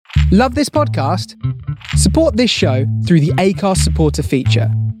Love this podcast? Support this show through the Acast supporter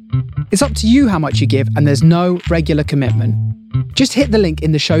feature. It's up to you how much you give, and there's no regular commitment. Just hit the link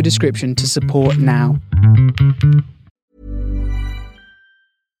in the show description to support now.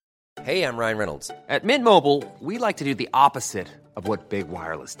 Hey, I'm Ryan Reynolds. At Mint Mobile, we like to do the opposite of what Big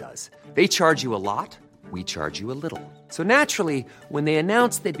Wireless does. They charge you a lot, we charge you a little. So naturally, when they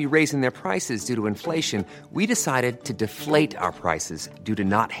announced they'd be raising their prices due to inflation, we decided to deflate our prices due to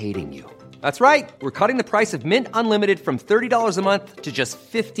not hating you. That's right. We're cutting the price of Mint Unlimited from $30 a month to just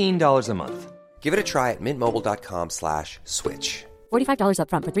 $15 a month. Give it a try at mintmobile.com/switch. $45 up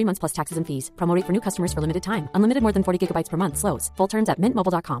front for 3 months plus taxes and fees. Promo rate for new customers for limited time. Unlimited more than 40 gigabytes per month. Slows full terms at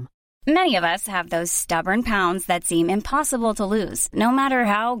mintmobile.com. Many of us have those stubborn pounds that seem impossible to lose, no matter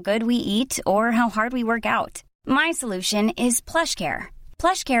how good we eat or how hard we work out. My solution is PlushCare.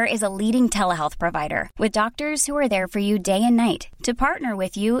 PlushCare is a leading telehealth provider with doctors who are there for you day and night to partner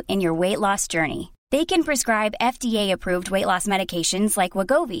with you in your weight loss journey. They can prescribe FDA-approved weight loss medications like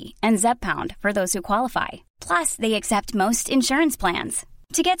Wegovy and Zepbound for those who qualify. Plus, they accept most insurance plans.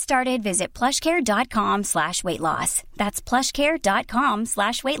 To get started, visit plushcare.com/weightloss. That's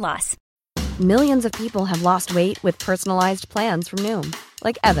plushcare.com/weightloss. Millions of people have lost weight with personalized plans from Noom.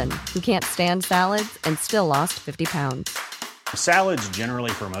 Like Evan, who can't stand salads and still lost 50 pounds. Salads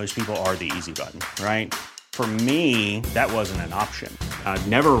generally for most people are the easy button, right? For me, that wasn't an option. I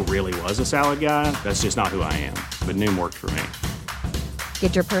never really was a salad guy. That's just not who I am. But Noom worked for me.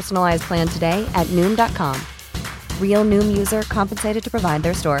 Get your personalized plan today at Noom.com. Real Noom user compensated to provide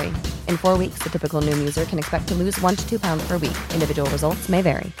their story. In 4 weeks, the typical Noom user can expect to lose 1 to 2 pounds per week. Individual results may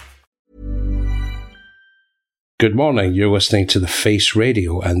vary. Good morning, you're listening to The Face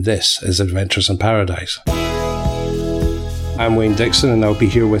Radio, and this is Adventures in Paradise. I'm Wayne Dickson, and I'll be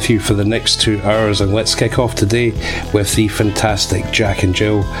here with you for the next 2 hours, and let's kick off today with the fantastic Jack and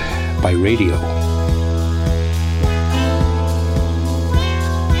Jill by Radio.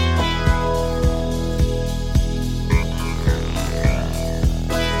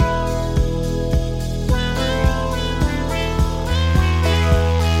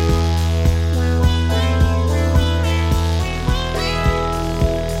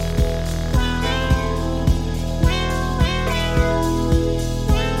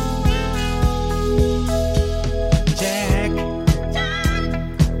 Jack,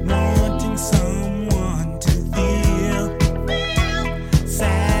 wanting some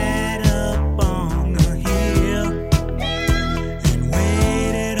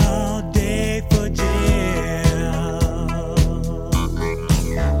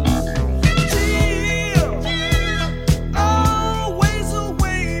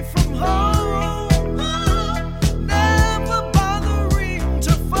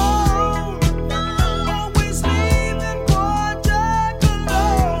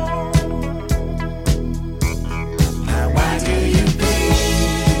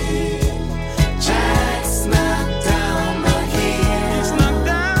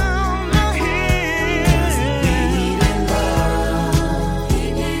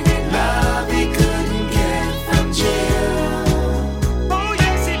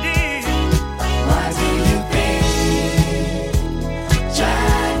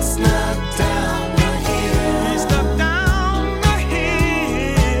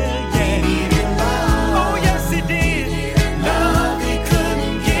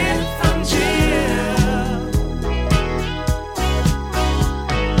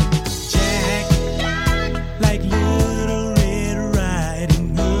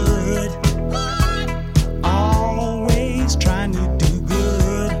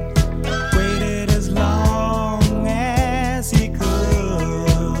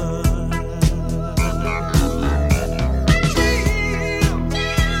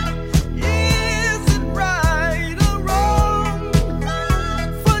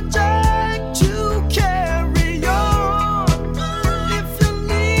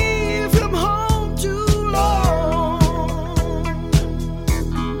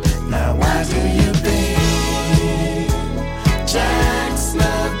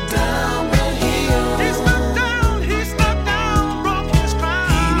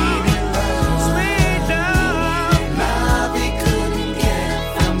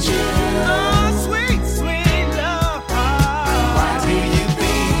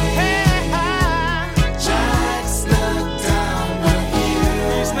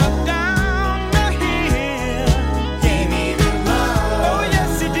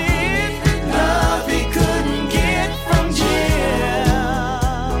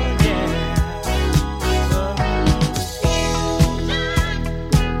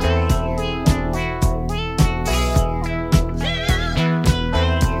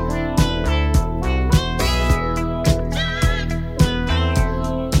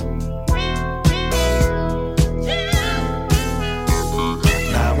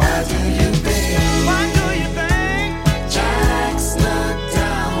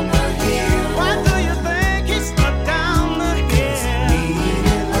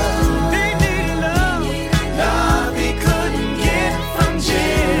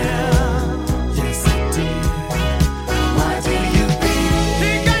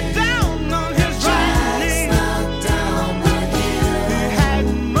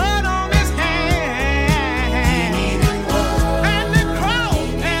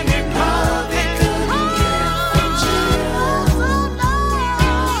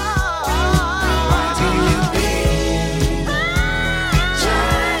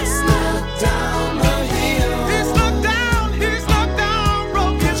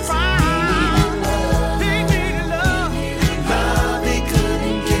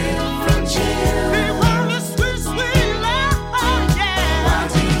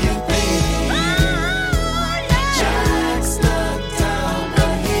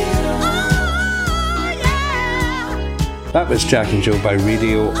It's Jack and Joe by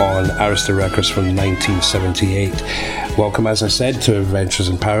Radio on Arista Records from 1978. Welcome, as I said, to Adventures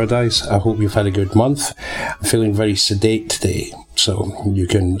in Paradise. I hope you've had a good month. I'm feeling very sedate today, so you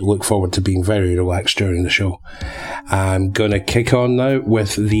can look forward to being very relaxed during the show. I'm going to kick on now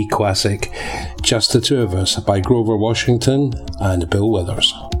with the classic Just the Two of Us by Grover Washington and Bill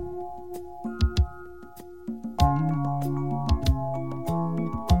Withers.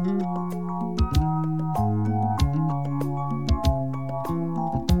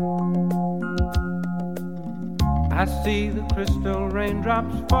 I see the crystal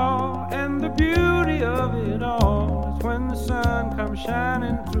raindrops fall, and the beauty of it all is when the sun comes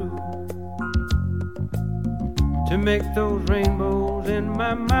shining through to make those rainbows in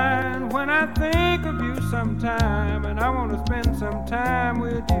my mind. When I think of you sometime, and I want to spend some time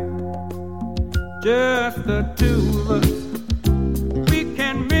with you, just the two of us. We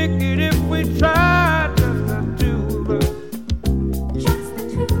can make it if we try, just the two of us. Just the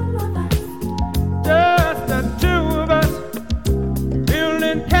two of us. Just the two of us.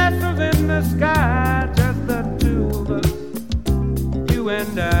 Building castles in the sky, just the two of us. You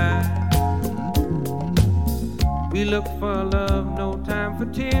and I. We look for love, no time for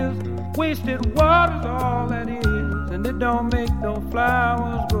tears. Wasted water's all that is, and it don't make no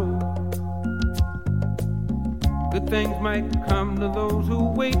flowers grow. Good things might come to those who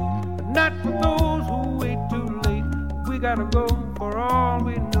wait, but not for those who wait too late. We gotta go for all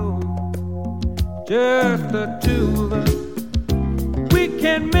we know. Just the two of us. We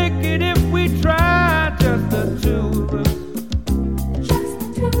can make it if we try. Just the two of us. Just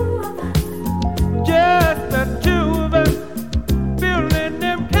the two of us. Just the two of us. Building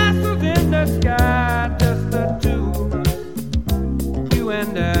them castles in the sky. Just the two of us. You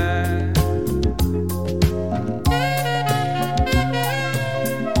and I.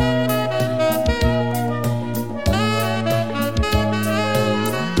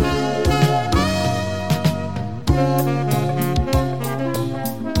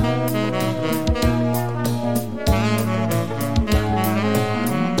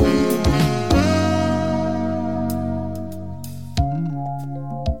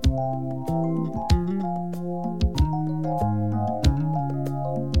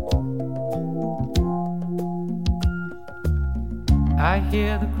 I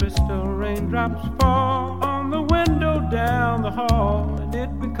hear the crystal raindrops fall on the window down the hall, and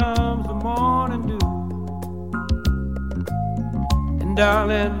it becomes the morning dew. And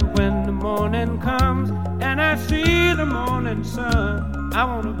darling, when the morning comes and I see the morning sun, I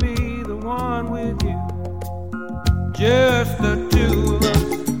want to be the one with you. Just the two of us.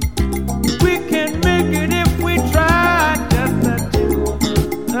 We can make it if we try. Just the two of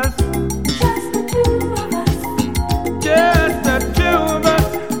us. Just the two of us. Just the two of us.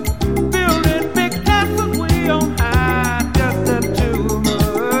 Building big castles way on high. Just the two of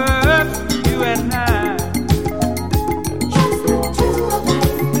us. You and I. Just the two of us.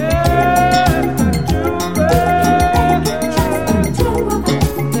 Just the two of us. Just the two of us.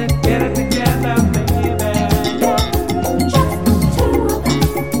 Let's get it together, baby. Just the two of us.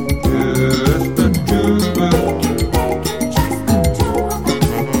 Just the two of us. Just the two of us.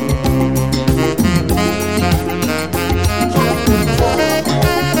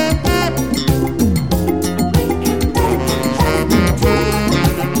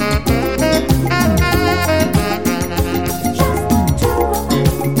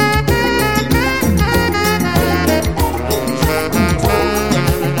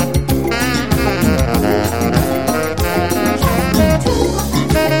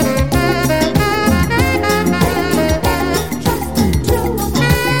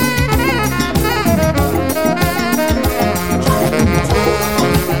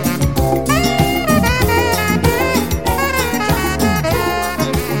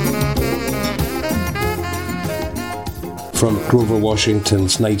 From Grover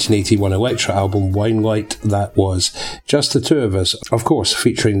Washington's 1981 Elektra album Winelight, that was Just the Two of Us, of course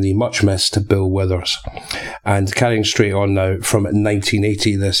featuring the much missed Bill Withers. And carrying straight on now from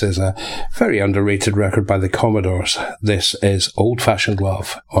 1980, this is a very underrated record by the Commodores. This is Old Fashioned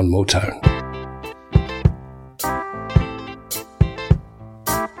Love on Motown.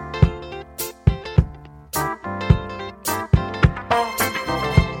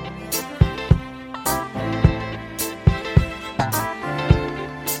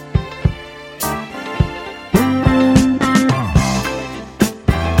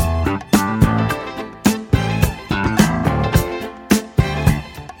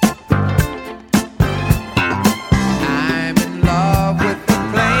 I'm in love with the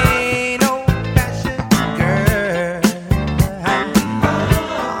plain old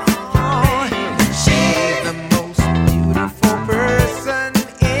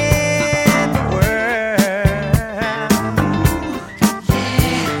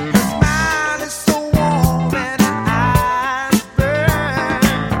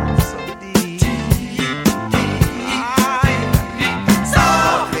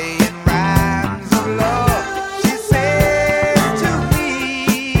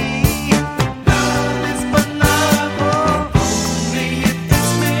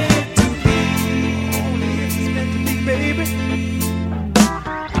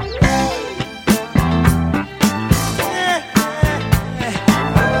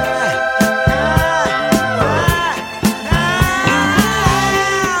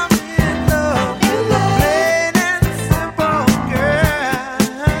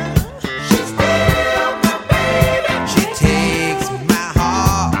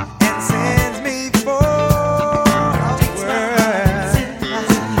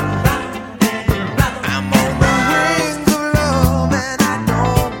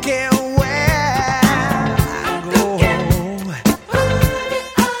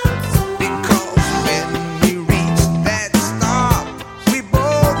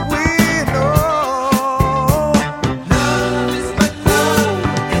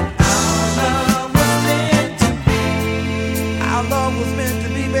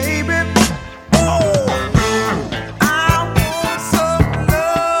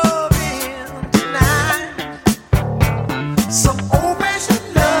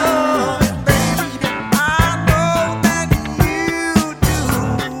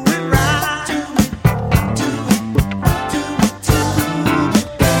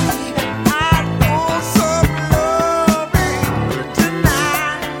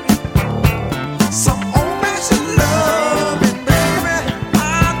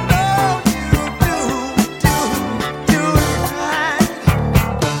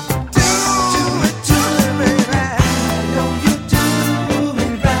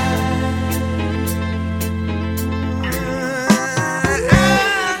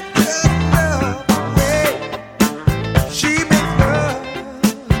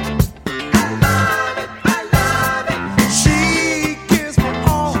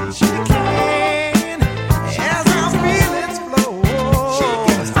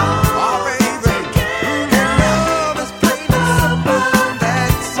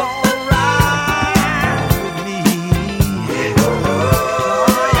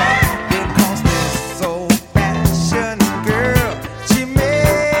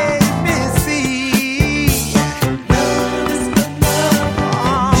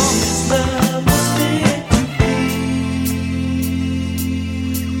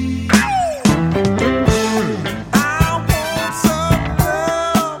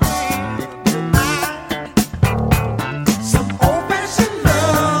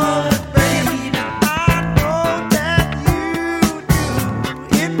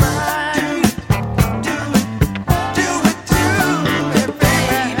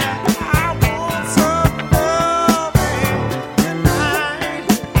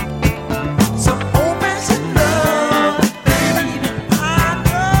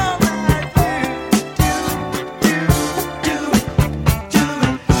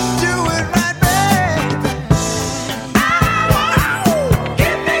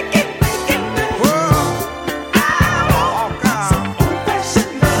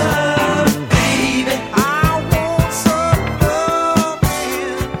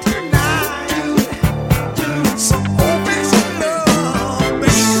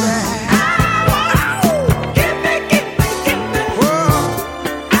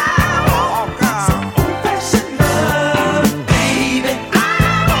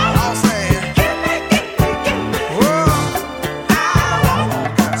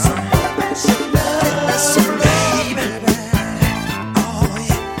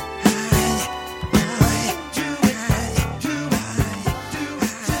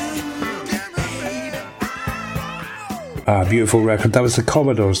Beautiful record. That was the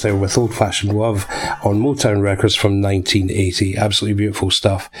Commodores there with Old Fashioned Love on Motown Records from 1980. Absolutely beautiful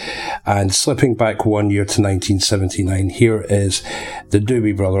stuff. And slipping back 1 year to 1979, here is the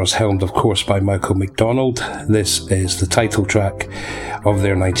Doobie Brothers, helmed of course by Michael McDonald. This is the title track of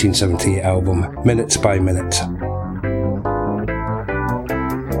their 1978 album, Minute by Minute.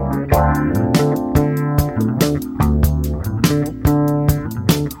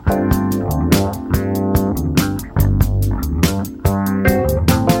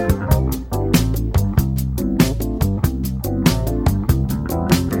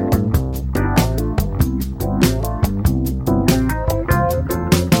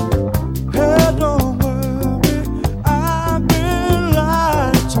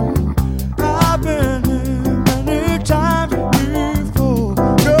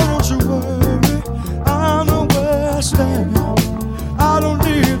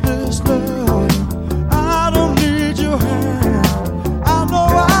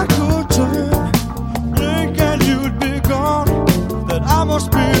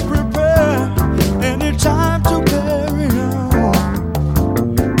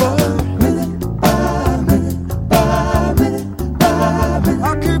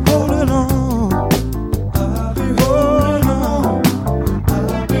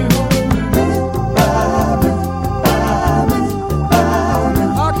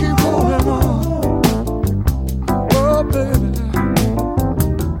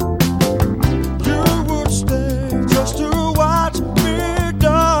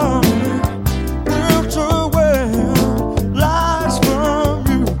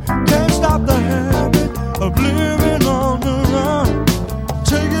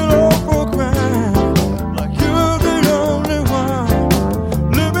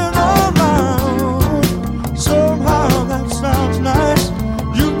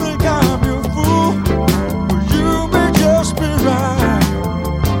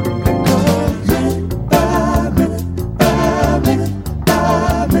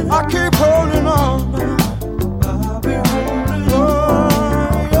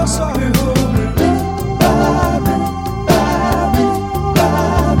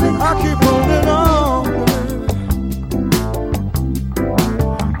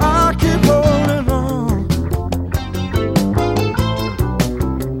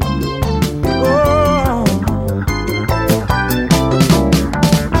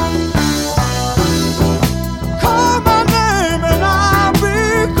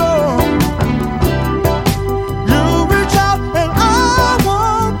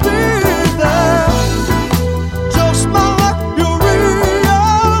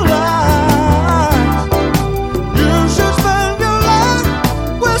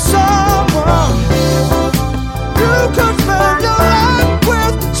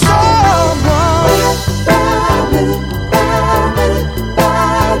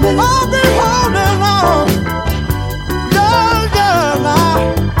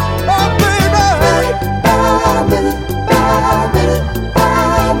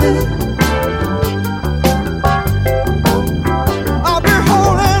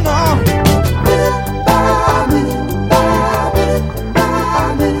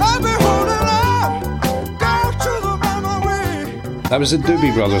 That was the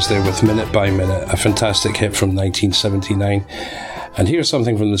Doobie Brothers there with Minute by Minute, a fantastic hit from 1979. And here's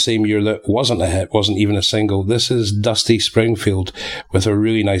something from the same year that wasn't a hit, wasn't even a single. This is Dusty Springfield with a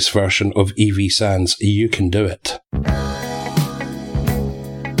really nice version of Evie Sands' You Can Do It.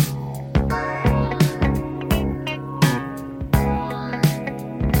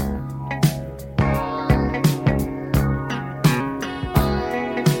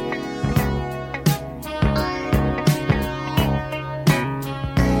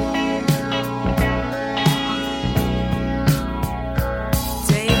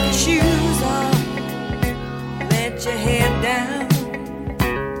 Your head down.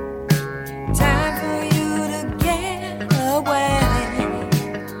 Time for you to get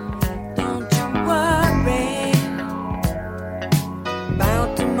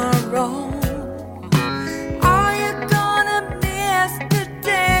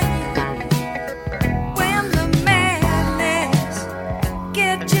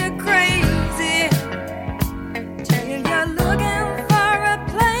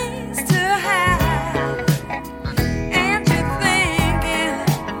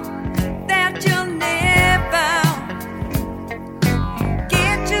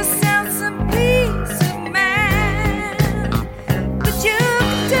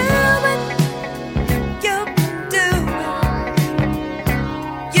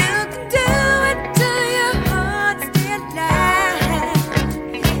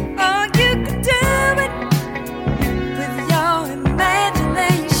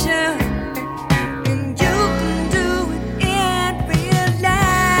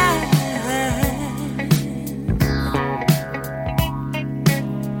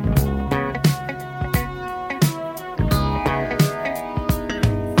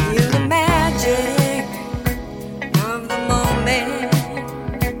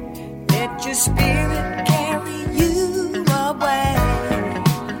spirit carry you away.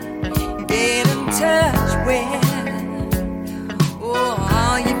 Get in touch with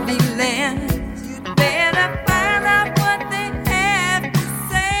all your feelings. You better find out what they have to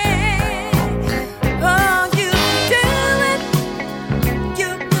say. Oh, you can do it.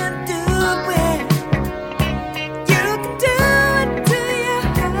 You can do it. You can do it to your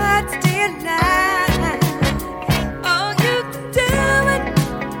heart's delight. Oh, you can do it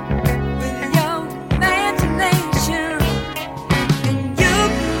with your imagination, and you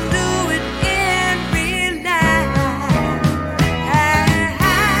can do it in real life.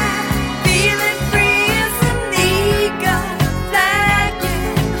 Feeling free as an eagle,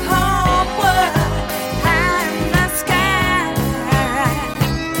 flying homeward, high in the sky.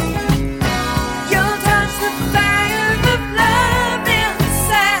 You'll touch the fire of love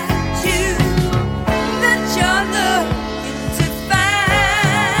inside you that you're looking to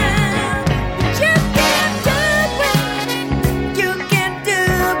find. You can do it. You can do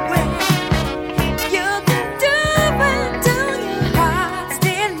it. You can do it to your heart's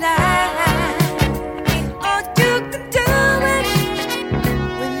delight. Or you can do it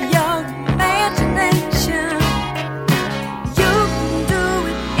with your imagination. You can do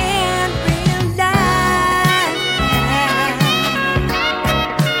it in real life.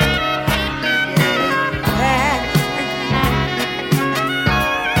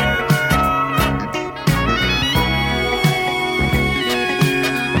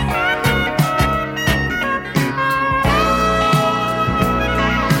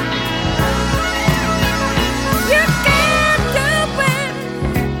 You can do it.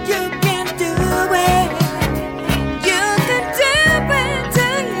 You can do it. You can do it to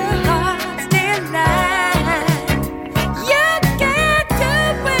your heart's delight. You can do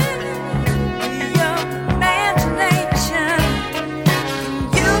it with your imagination.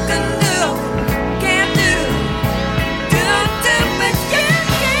 You can do, can do, do it. You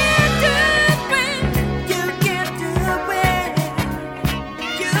can do it. You can do it.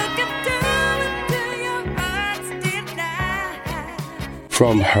 You can do it to your heart's delight.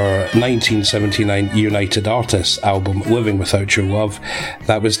 From her 1979 United Artists album Living Without Your Love,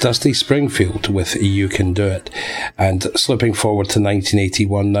 that was Dusty Springfield with You Can Do It. And slipping forward to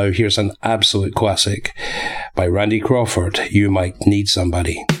 1981 now, here's an absolute classic by Randy Crawford, You Might Need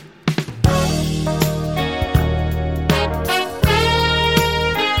Somebody.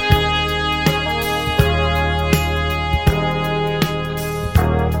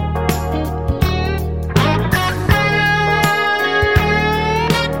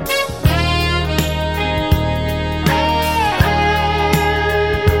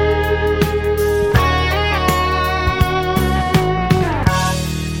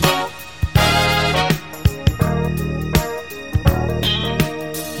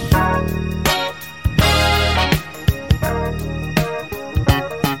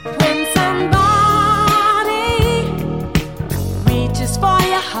 When somebody reaches for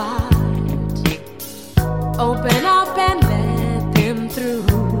your heart, open up and let them through.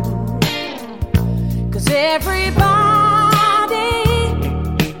 'Cause everybody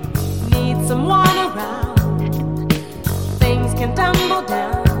needs someone around. Things can tumble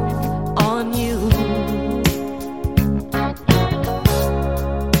down on you.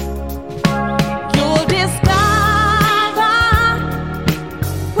 You'll discover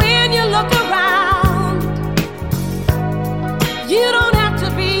when you look around, you don't have to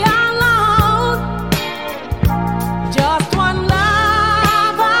be alone. Just one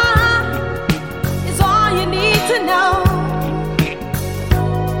lover is all you need to know.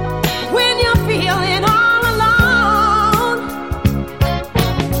 When you're feeling all alone,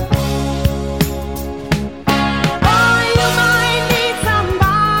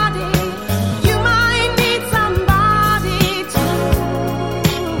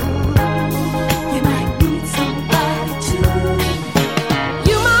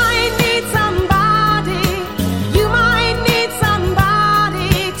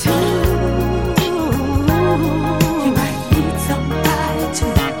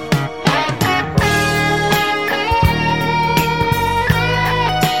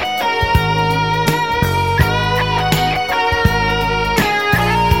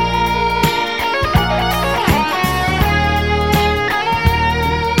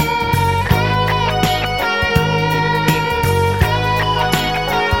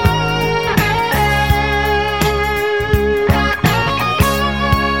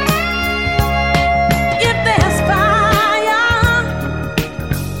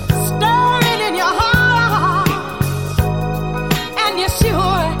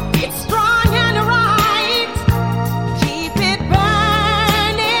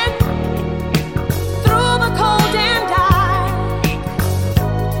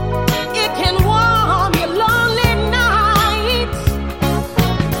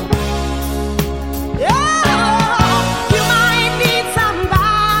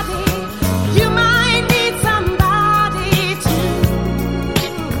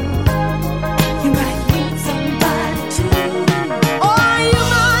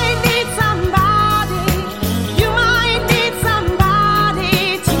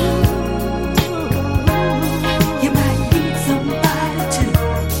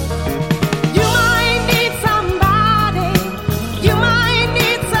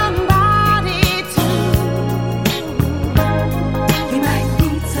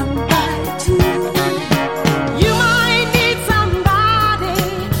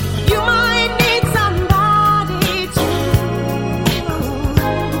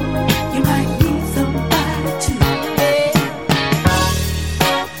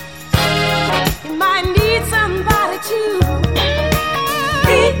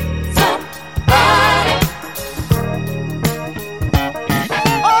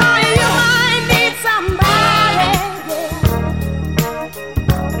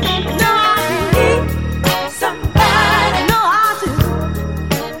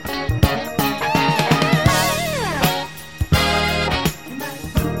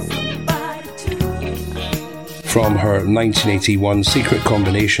 1981 Secret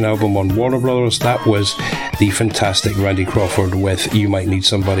Combination album on Warner Brothers. That was the fantastic Randy Crawford with You Might Need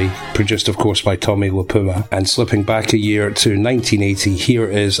Somebody, produced of course by Tommy LaPuma. And slipping back a year to 1980, here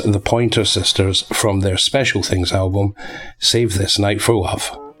is the Pointer Sisters from their Special Things album, Save This Night for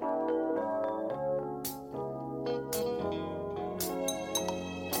Love.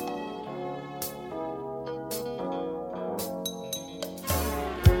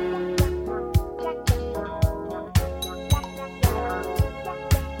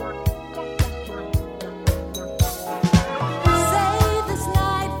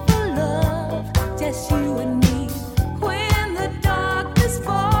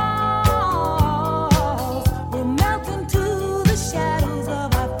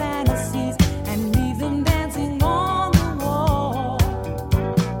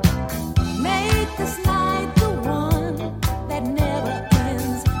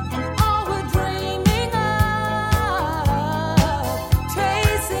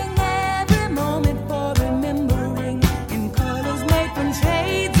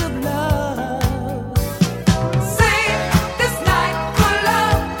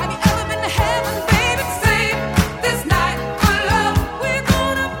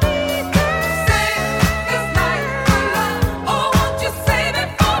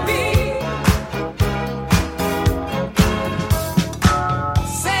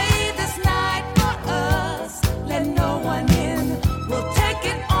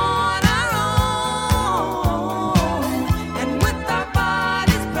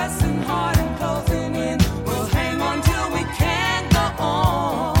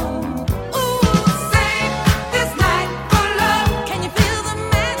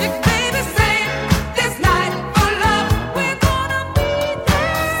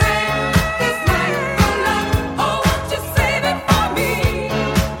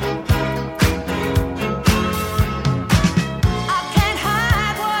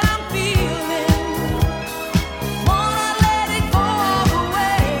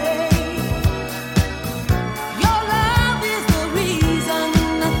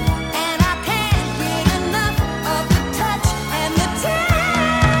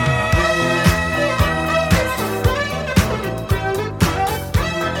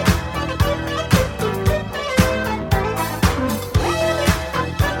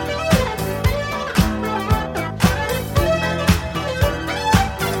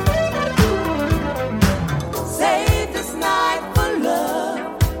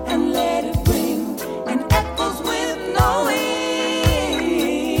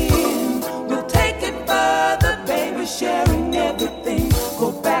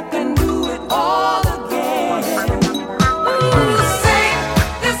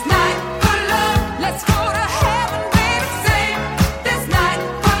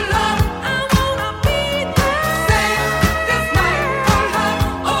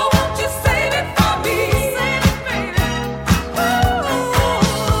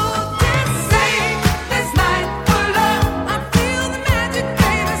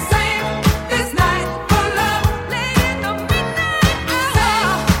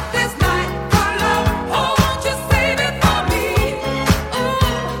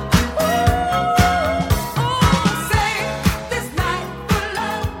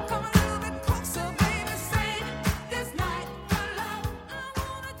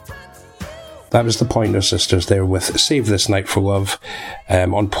 That was the Pointer Sisters there with Save This Night for Love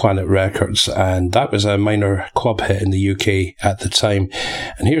on Planet Records, and that was a minor club hit in the UK at the time.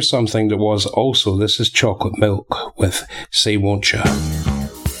 And here's something that was also, this is Chocolate Milk with Say Won't Ya.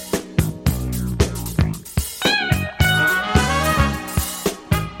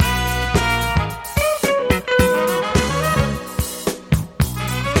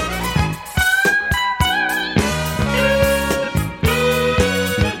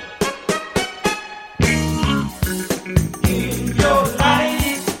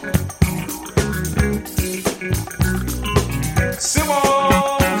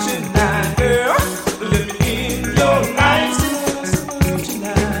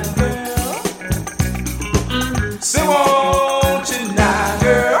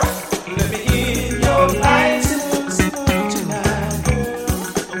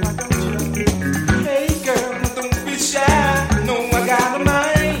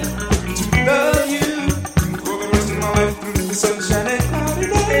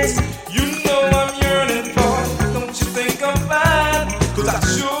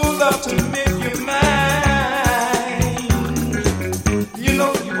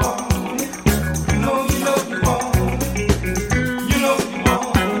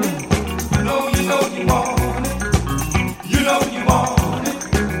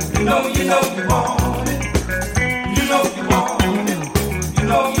 You know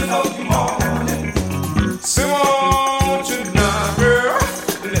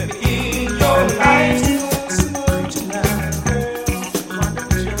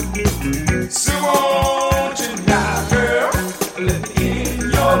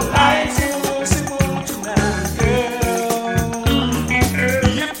your life. Say, won't you now, girl?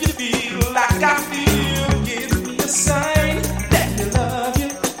 If you feel like I feel, give me a sign that you love you.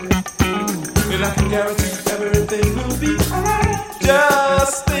 And I can guarantee everything will be alright.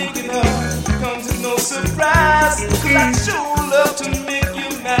 Just thinking of you comes as no surprise. 'Cause I sure love to make you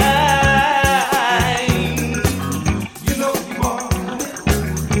mine. You know you want it.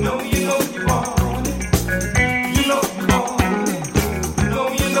 You know you want it. You know you want it.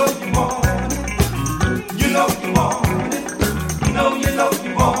 You know you want it. You know you want it. You know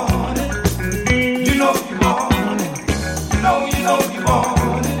you want it. You know you want it. You know you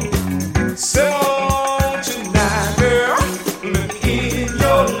want it. So won't you now, girl? Let me in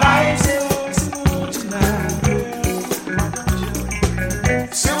your life. So won't you now, girl?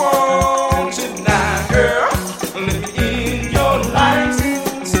 So won't you now, girl? Let me in your life.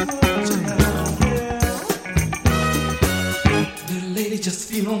 So won't you now, girl? Little lady, just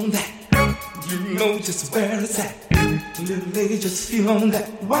feel on that. You know just where it's at. Little lady, just feel on that.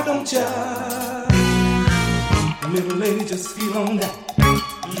 Why don't ya? Little lady, just feel on that.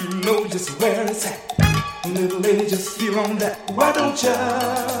 You know just where it's at. Little lady, just feel on that. Why don't ya?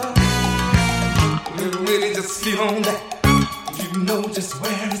 Little lady, just feel on that. You know just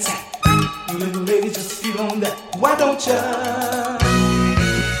where it's at. Little lady, just feel on that. Why don't ya?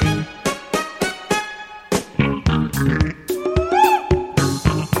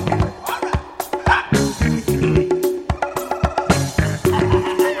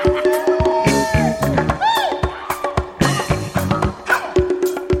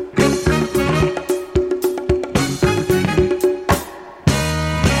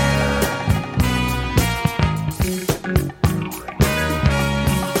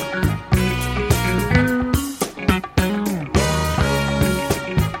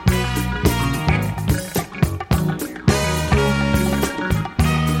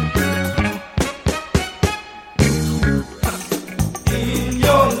 In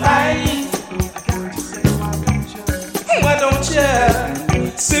your life, why don't you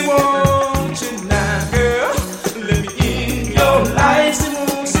say, won't you now, girl? Let me in your life.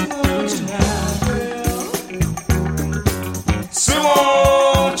 Say, won't you now, girl? Say,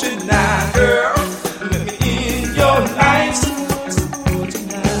 won't you now, girl? Let me in your life. Say, won't you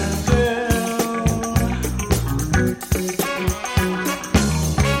now, girl?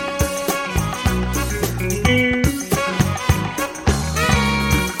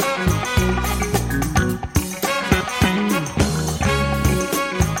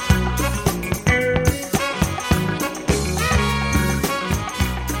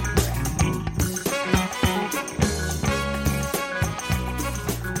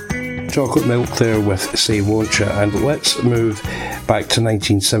 Chocolate Milk there with Say Won't Ya, and let's move back to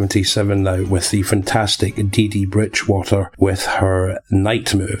 1977 now with the fantastic Dee Dee Bridgewater with her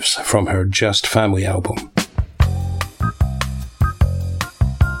Night Moves from her Just Family album.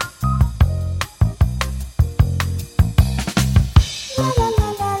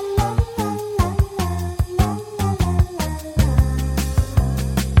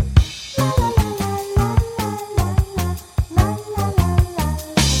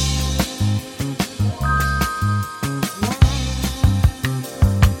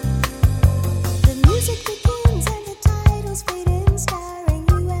 The music begins and the titles fade in, starring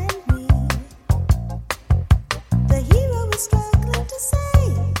you and me.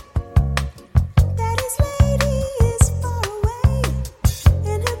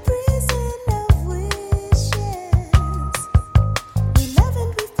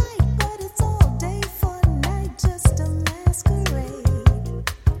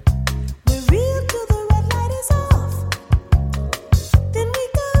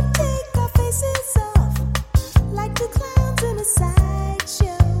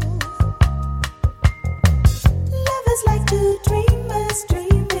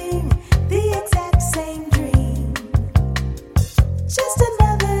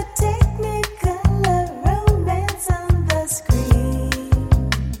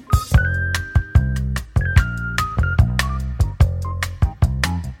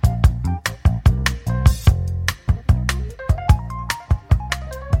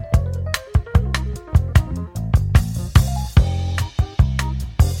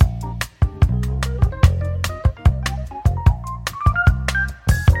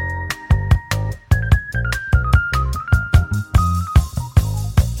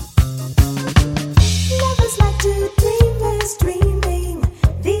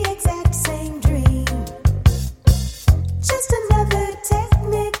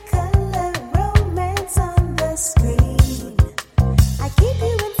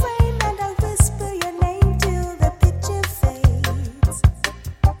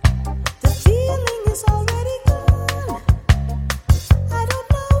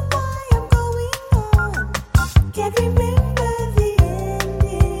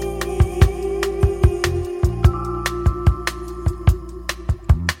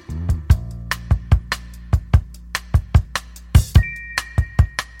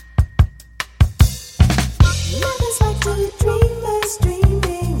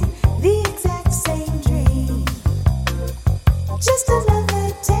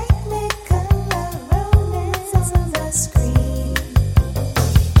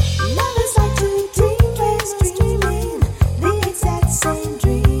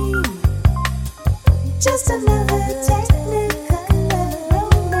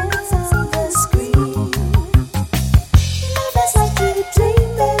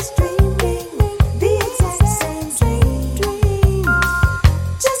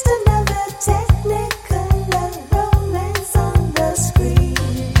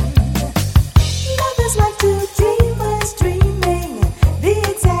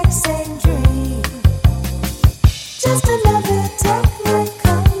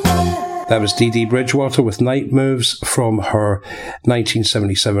 That was Dee Dee Bridgewater with Night Moves from her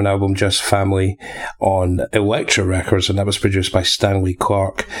 1977 album Just Family on Elektra Records, and that was produced by Stanley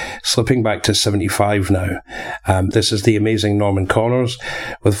Clarke. Slipping back to 75 now. This is the amazing Norman Connors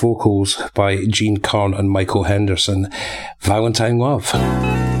with vocals by Gene Carn and Michael Henderson. Valentine Love.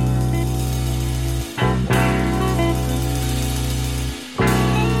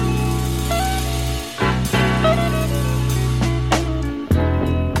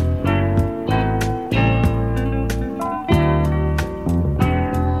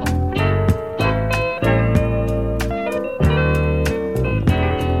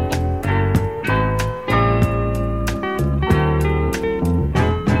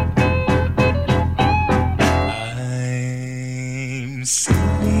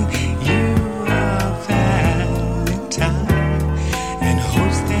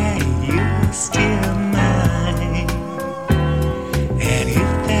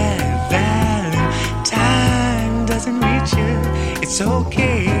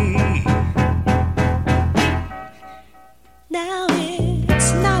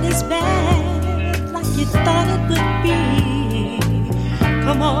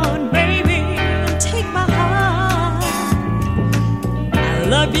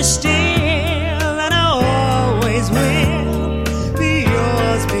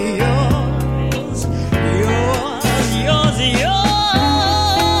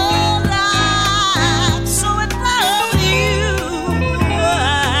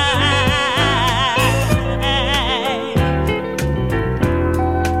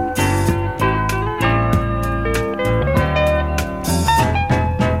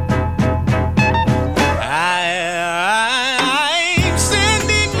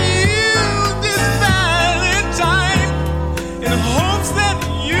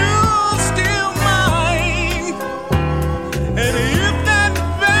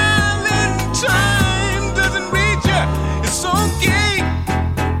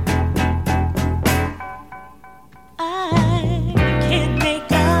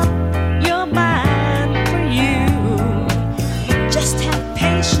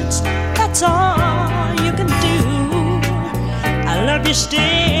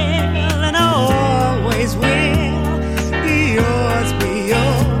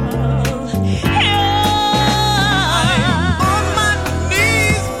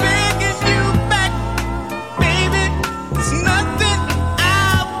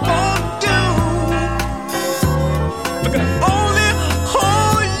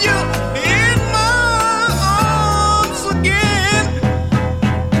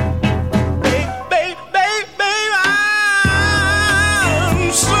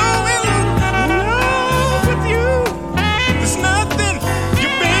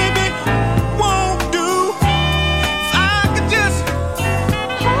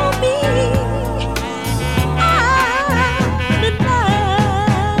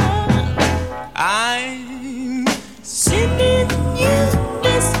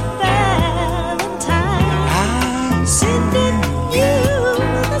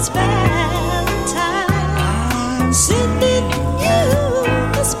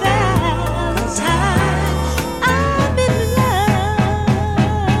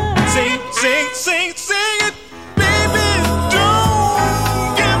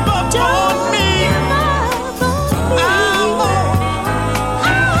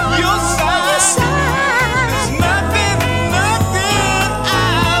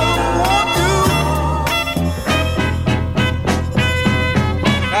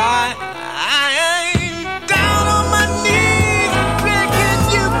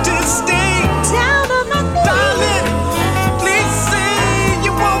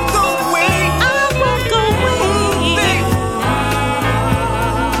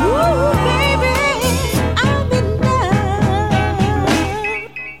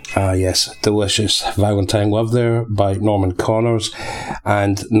 Delicious Valentine Love there by Norman Connors.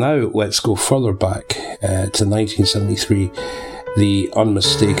 And now let's go further back to 1973, the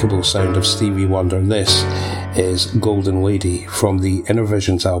unmistakable sound of Stevie Wonder. This is Golden Lady from the Inner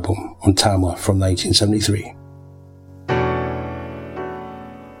Visions album on Tamla from 1973.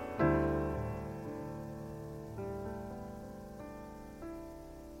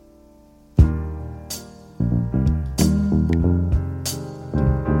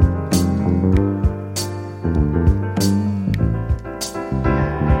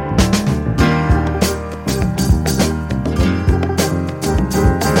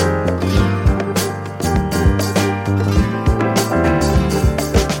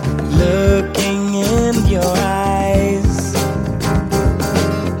 Looking in your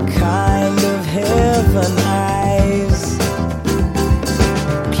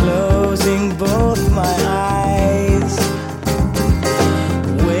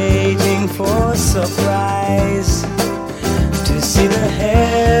surprise to see the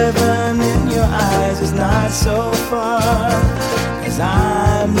heaven in your eyes is not so far, 'cause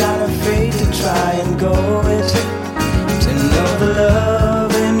I'm not afraid to try and go it, to know the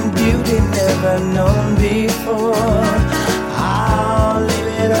love and beauty never known before. I'll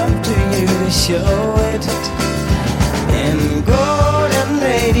leave it up to you to show it. And golden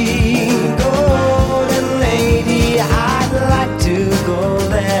lady, I'd like to go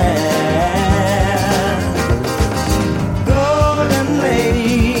there. Golden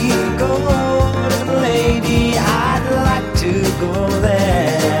lady, I'd like to go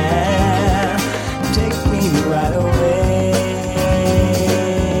there. Take me right away.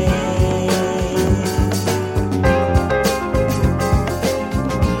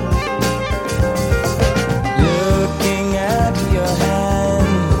 Looking at your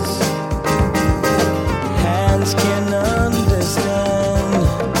hands can understand,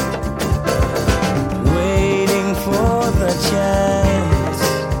 waiting for the chance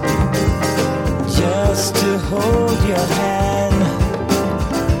just to hold your hand.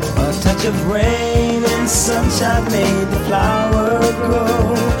 A touch of rain and sunshine made the flower grow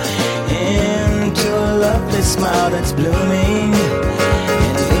into a lovely smile that's blooming.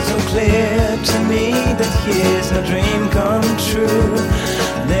 And it's so clear to me that here's no dream come true.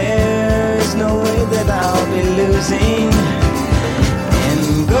 There is no way that I'll be losing. And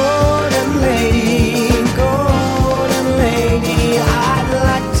golden lady, I'd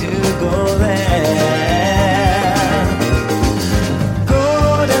like to go there.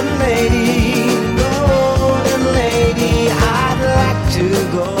 Golden lady, I'd like to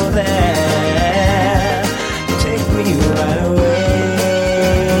go there. Take me right away.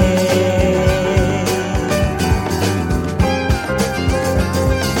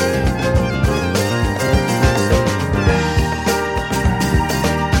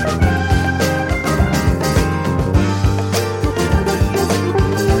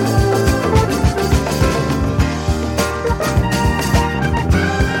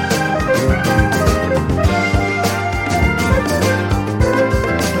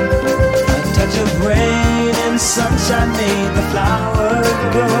 Sunshine made the flower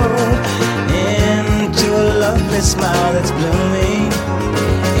grow into a lovely smile that's blooming.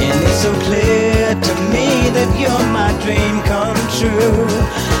 And it's so clear to me that you're my dream come true.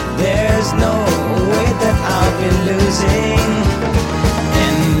 There's no way that I'll be losing.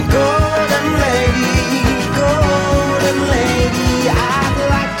 And golden lady, I'd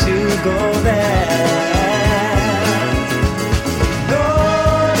like to go there.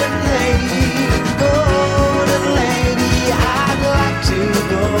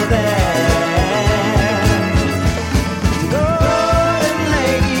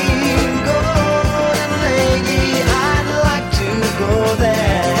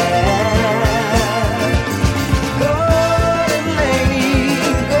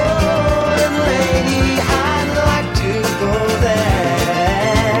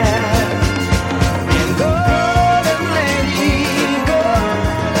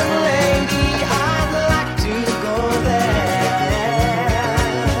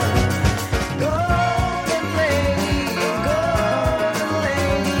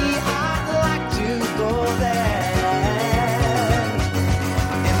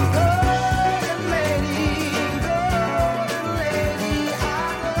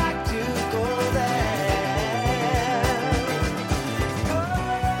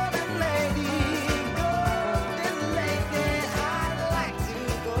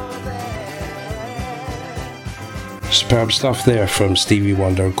 Superb stuff there from Stevie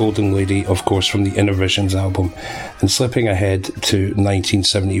Wonder, Golden Lady, of course, from the Inner Visions album. And slipping ahead to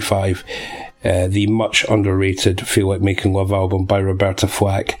 1975, the much underrated Feel Like Making Love album by Roberta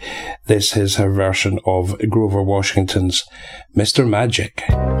Flack. This is her version of Grover Washington's Mr. Magic.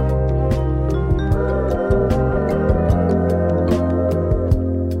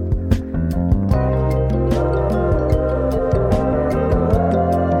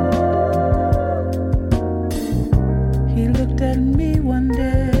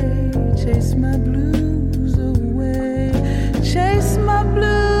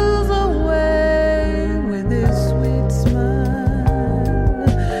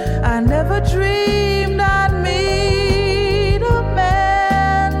 Dreamed I'd meet a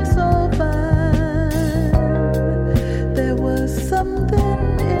man so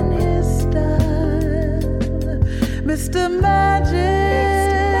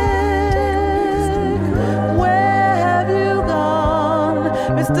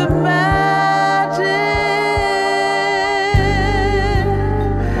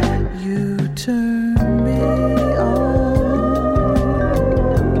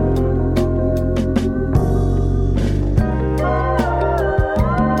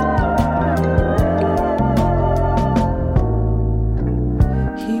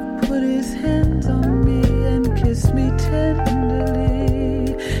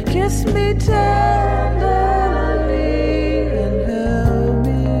kiss me tenderly and hold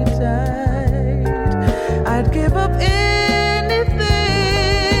me tight. I'd give up anything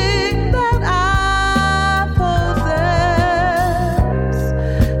that I possess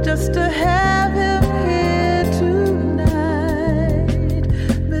just to have him here tonight.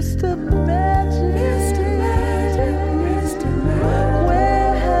 Mr. Magic, Mr. Magic, Mr. Magic,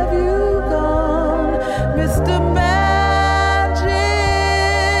 where have you gone, Mr. Magic?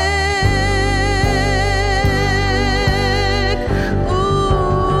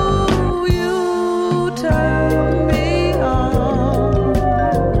 Ooh, you turn me on.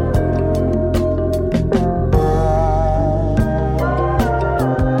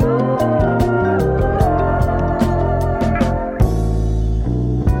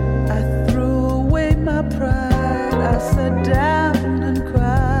 I threw away my pride. I sat down and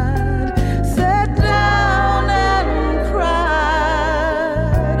cried. Sat down and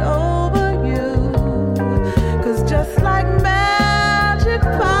cried over you. 'Cause just like magic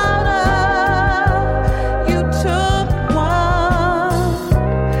powder, you took one.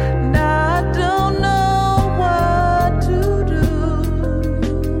 Now I don't know what to do.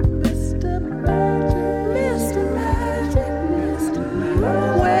 Mr. Magic, Mr. Magic, Mr.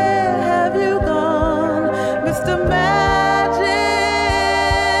 Magic, where have you gone, Mr. Magic?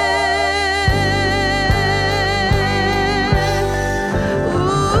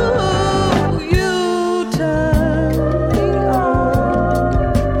 Ooh, you turn me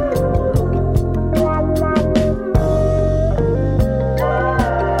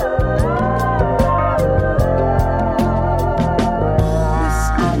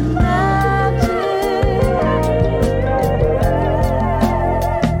Mr. Magic,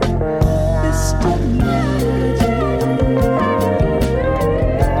 Mr. Magic, Mr.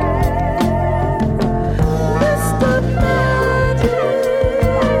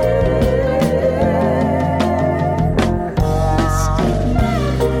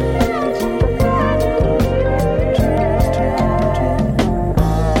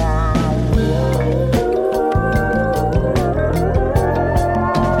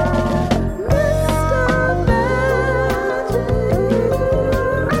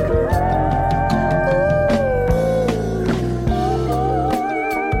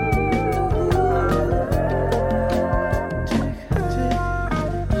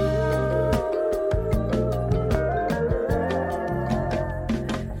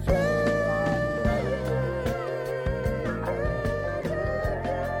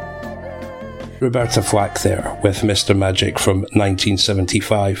 Roberta Flack there with Mr. Magic from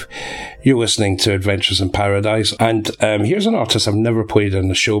 1975. You're listening to Adventures in Paradise, and here's an artist I've never played on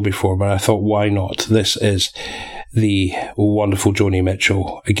the show before, but I thought, why not? This is the wonderful Joni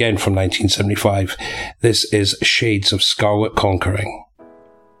Mitchell, again from 1975. This is Shades of Scarlet Conquering.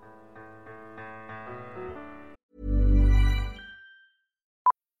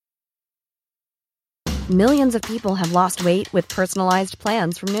 Millions of people have lost weight with personalized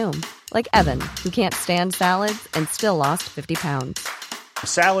plans from Noom. Like Evan, who can't stand salads and still lost 50 pounds.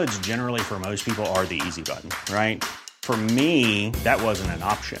 Salads generally for most people are the easy button, right? For me, that wasn't an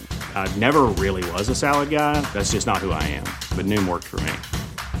option. I never really was a salad guy. That's just not who I am. But Noom worked for me.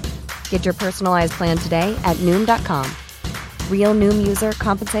 Get your personalized plan today at Noom.com. Real Noom user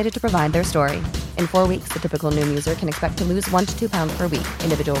compensated to provide their story. In 4 weeks, the typical Noom user can expect to lose 1 to 2 pounds per week.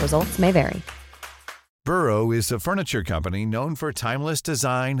 Individual results may vary. Burrow is a furniture company known for timeless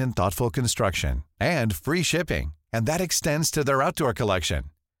design and thoughtful construction, and free shipping, and that extends to their outdoor collection.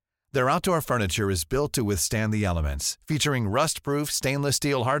 Their outdoor furniture is built to withstand the elements, featuring rust-proof stainless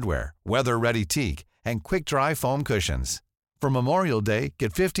steel hardware, weather-ready teak, and quick-dry foam cushions. For Memorial Day,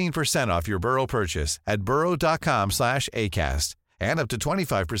 get 15% off your Burrow purchase at burrow.com/acast, and up to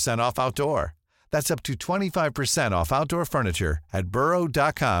 25% off outdoor. That's up to 25% off outdoor furniture at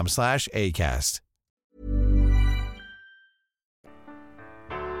burrow.com/acast.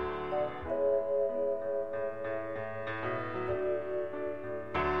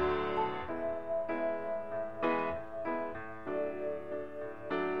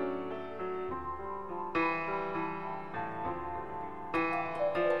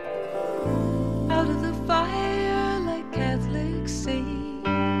 Out of the fire like Catholic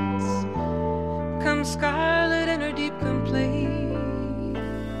saints come scarlet in her deep complaint,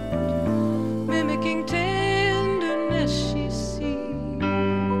 mimicking tenderness she sees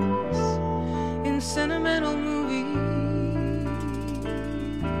in sentimental movies.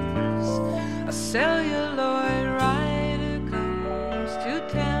 A celluloid rider comes to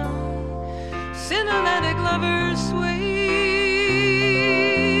town, cinematic lovers sway,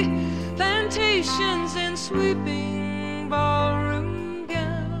 plantations and sweeping ballroom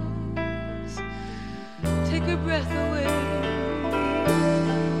gowns. take her breath away.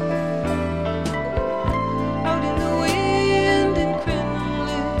 Out in the wind in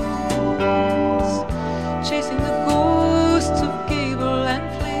crinolines, chasing the ghosts of Gable and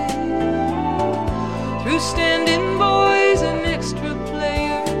Flynn, through stand-in boys and extra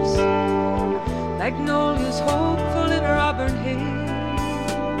players, Magnolia's hopeful in her auburn hair.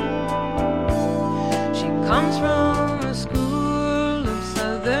 She comes from a school of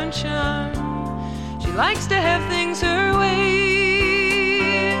southern charm. She likes to have things her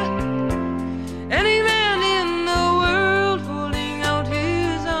way. Any man in the world holding out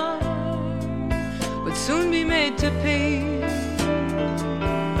his arm would soon be made to pay.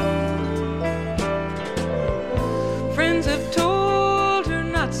 Friends have told her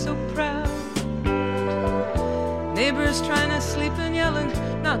not so proud. Neighbors trying to sleep and yelling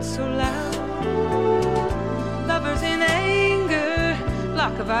not so loud. Lovers in anger,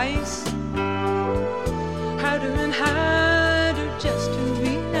 block of ice, harder and harder just to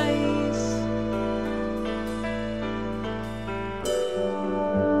be nice.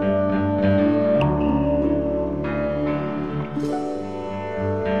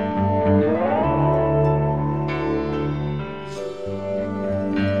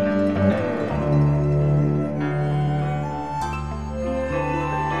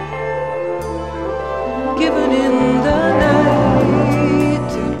 Given in the night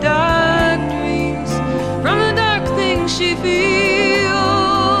to dark dreams from the dark things she feels.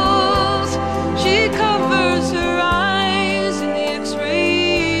 She covers her eyes in the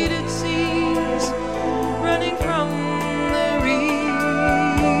X-rated scenes, running from the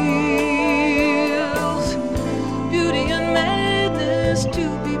reels. Beauty and madness to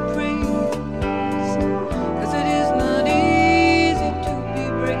be praised, 'cause it is not easy to be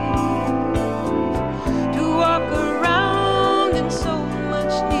brave, to walk around in so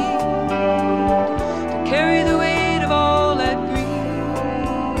much need, to carry the weight of all that greed.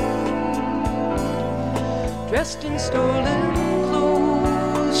 Dressed in stolen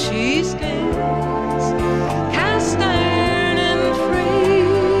clothes, she stands, cast iron and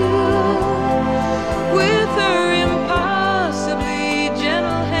frail, with her impossibly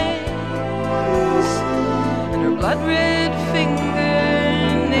gentle hands and her blood-red fingernails.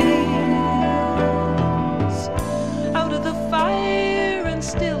 Out of the fire and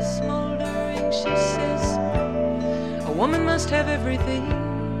still smoldering, she says, a woman must have everything.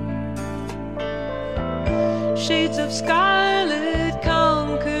 Shades of scarlet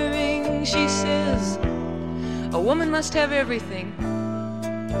conquering, she says, a woman must have everything.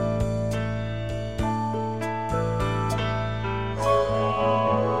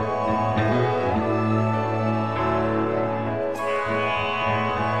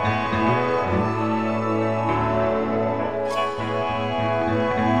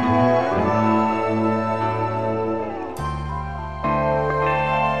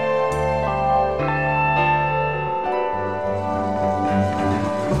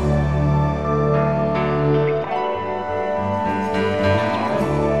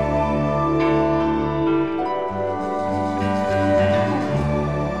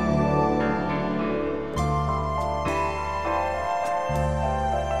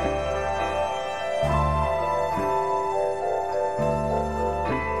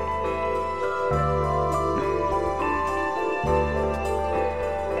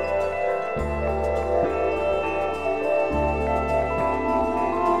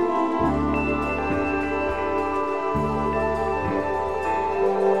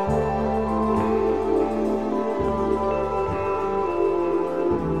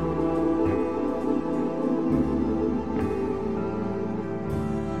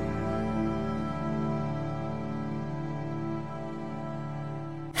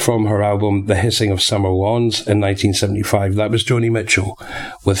 From her album The Hissing of Summer Lawns in 1975, that was Joni Mitchell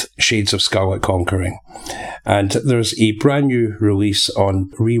with Shades of Scarlet Conquering. And there's a brand new release on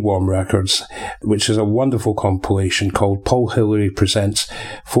Rewarm Records, which is a wonderful compilation called Paul Hillary Presents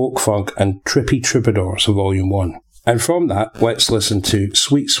Folk, Funk and Trippy Troubadours Volume 1. And from that, let's listen to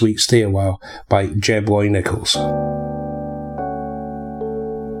Sweet Sweet Stay a While by Jeb Loy Nichols.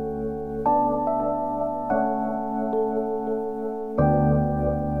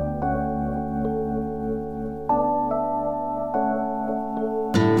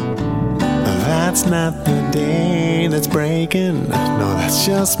 That's not the day that's breaking. No, that's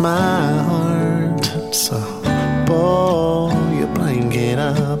just my heart. So pull your blanket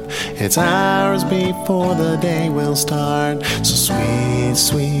up. It's hours before the day will start. So sweet,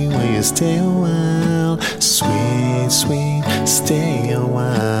 sweet, will you stay a while? Sweet, sweet, stay a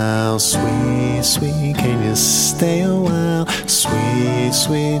while. Sweet, sweet, can you stay a while? Sweet,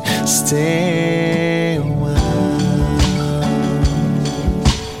 sweet, stay a while.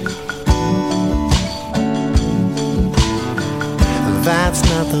 That's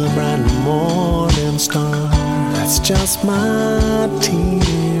not the bright morning star. That's just my tear.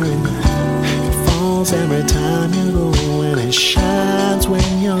 It falls every time you go, and it shines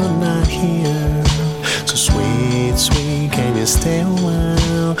when you're not here. So sweet, sweet, can you stay a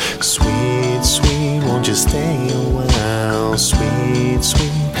while? Sweet, sweet, won't you stay a while? Sweet,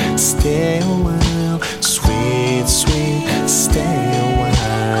 sweet, stay a while. Sweet, sweet, stay a while.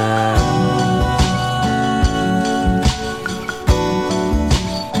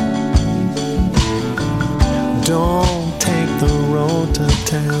 Don't take the road to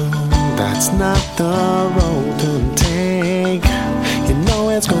town. That's not the road to take. You know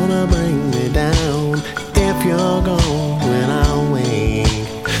it's gonna bring me down. If you're going, I'll wait.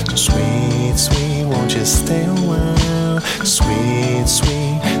 So sweet, sweet, won't you stay a while? Sweet,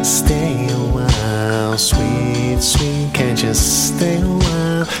 sweet, stay a while. Sweet, sweet, can't you stay a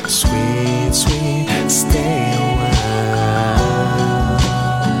while? Sweet, sweet, stay a while.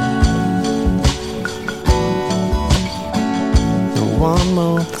 One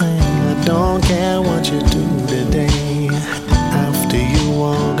more thing, I don't care what you do today. After you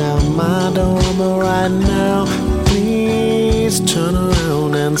walk out my door, but right now, please turn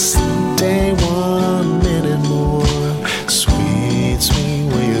around and stay 1 minute more. Sweet, sweet,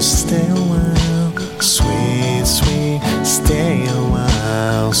 will you stay a while? Sweet, sweet, stay a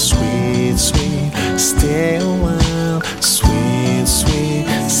while. Sweet, sweet, stay a while. Sweet, sweet,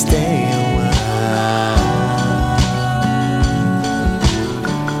 stay a while.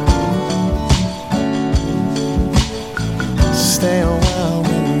 Stay a while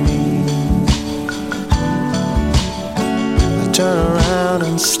with me. Turn around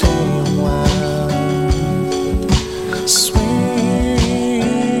and stay a while. Sweet,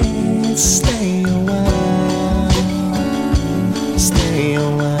 stay a while. Stay a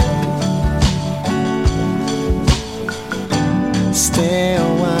while. Stay a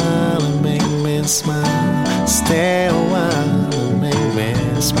while and make me smile. Stay a while and make me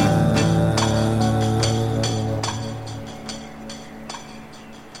smile.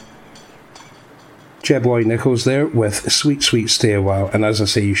 Jeb White Nichols there with Sweet Sweet Stay a While, and as I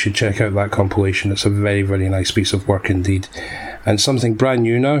say, you should check out that compilation. It's a very, very nice piece of work indeed. And something brand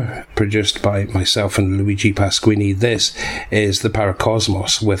new now, produced by myself and Luigi Pasquini. This is the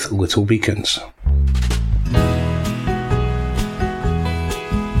Paracosmos with Little Beacons.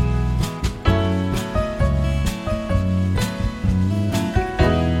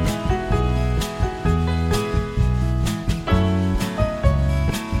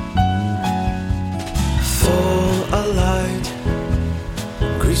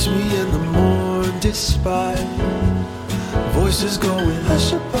 Voices going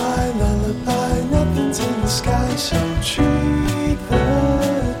hush-a-bye, lullaby, nothing's in the sky, so treat the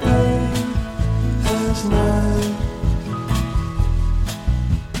day as night.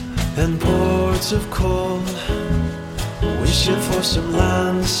 And ports of call, wishing for some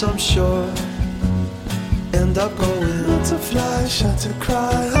land, some shore. End up going out to fly, shot to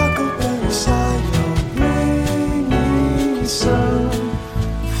cry, huckleberry sigh, you'll bring me something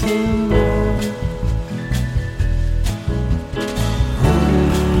more.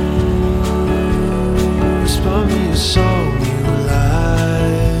 Whisper me a song you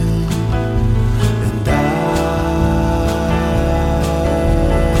like, and I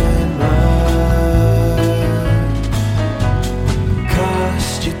might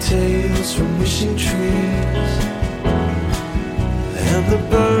cast your tales from wishing trees and the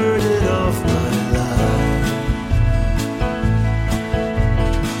burden of my life.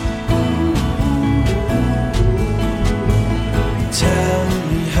 Tell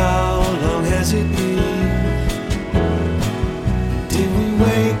me, how long has it been? Did we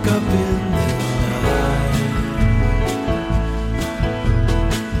wake up in the night?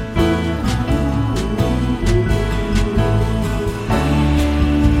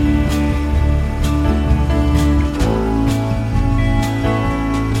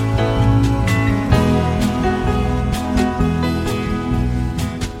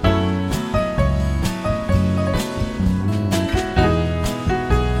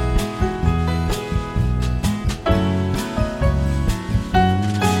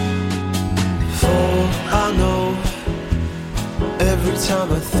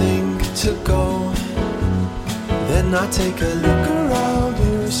 Time I think to go, then I take a look around,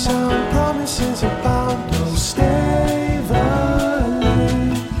 hear a sound, promises about no stay the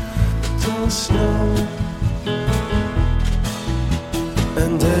little snow.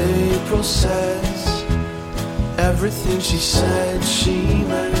 And April says everything she said she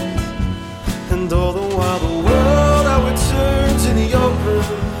meant, and all the while the world I would turn to the open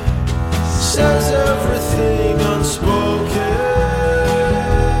says everything unspoken.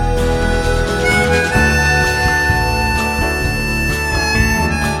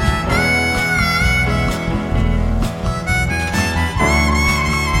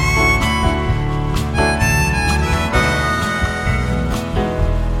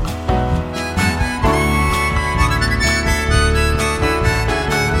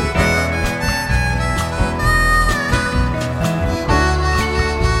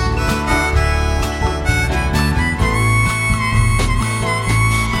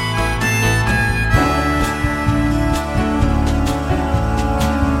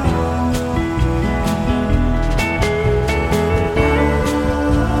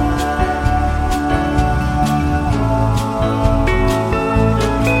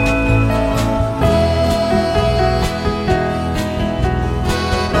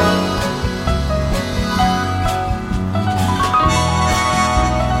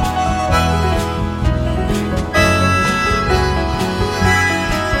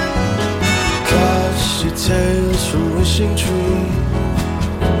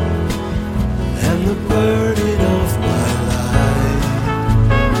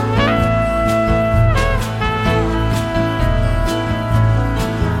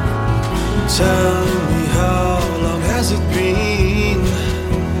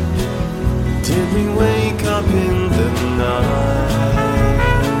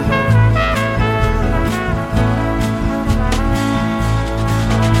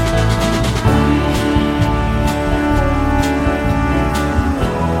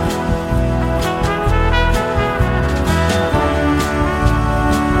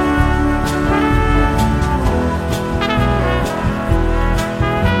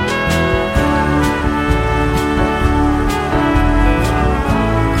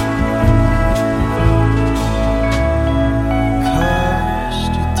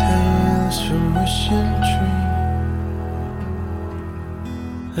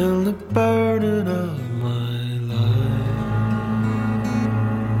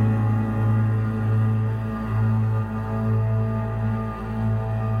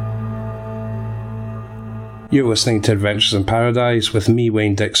 You're listening to Adventures in Paradise with me,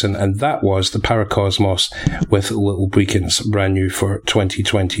 Wayne Dickson, and that was the Paracosmos with Little Beacons, brand new for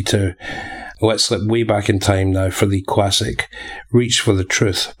 2022. Let's slip way back in time now for the classic Reach for the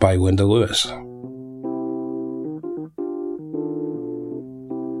Truth by Linda Lewis.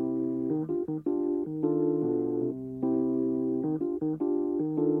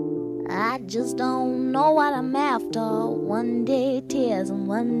 I just don't know what I'm after. One day tears and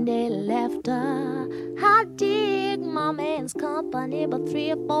one day laughter. I dig my man's company, but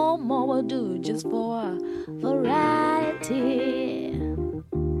 3 or 4 more will do just for variety.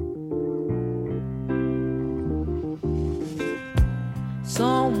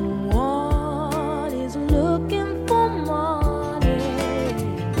 Someone is looking for money.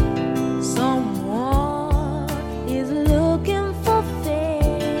 Someone is looking for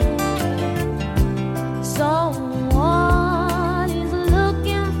fame. Someone is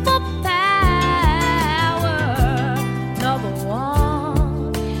looking for power. Another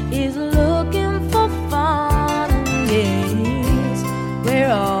one is looking for fun and games. We're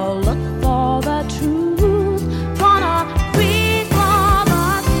all looking for the truth. Gonna reach for the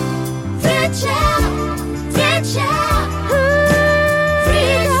reach out, reach out,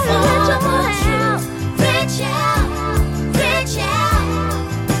 reach for the truth. Reach out, reach out,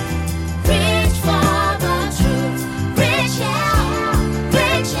 reach for the truth. Reach out,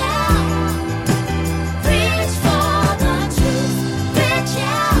 reach out, reach for the truth. Reach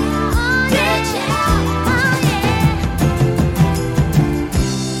out, reach out, oh yeah.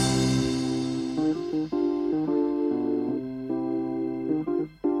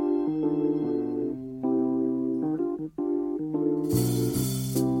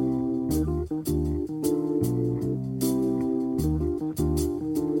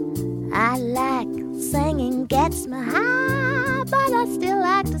 I like singing, gets me high, but I still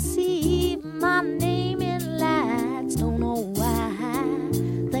like to see my name in lights. Don't know why.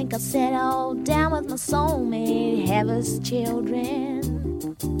 Think I'll settle down with my soulmate, have us children.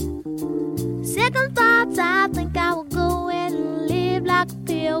 Second thoughts, I think I will go and live like a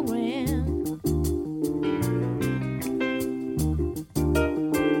pilgrim.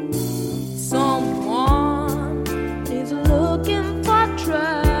 Someone is looking for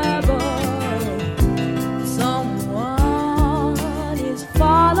trouble. Someone is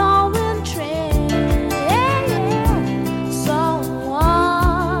following trends.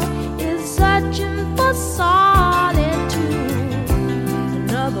 Someone is searching for solitude.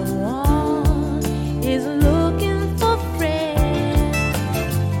 Another one is looking for friends.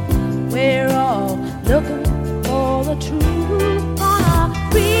 We're all looking for the truth. Gonna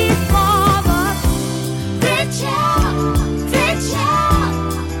reach for the reach out, reach out,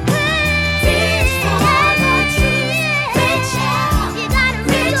 reach for the truth. Reach out, you gotta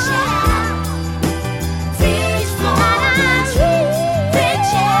reach out, reach for the truth.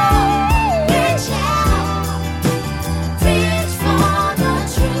 Reach out, reach out, reach for the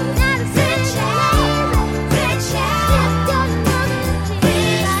truth. Reach out, reach out, reach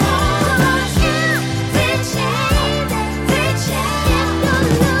for the truth. Reach out, reach out.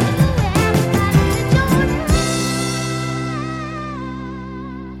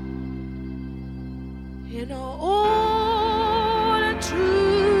 You know all the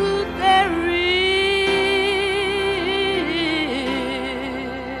truth there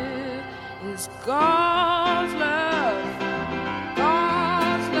is God's love,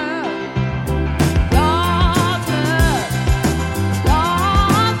 God's love, God's love,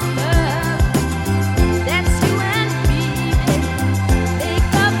 God's love. That's you and me,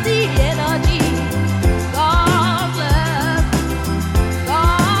 make up the energy. God's love,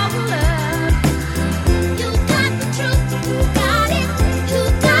 God's love. You got the truth, you got it. You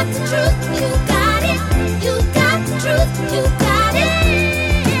got the truth, you got it. You got the truth, you got it.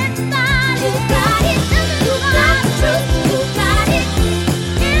 Everybody, you got it. You got the truth, you got it.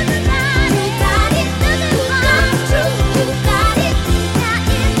 Everybody, you got it. You got the truth, you got it. Now it's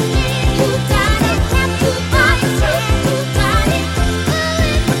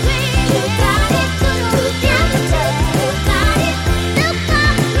me, you got it. You got the truth, you got it. You got it.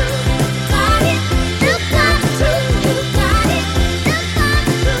 You got the truth, you got it. You got the truth, you got it. You got the truth, you got it. You got the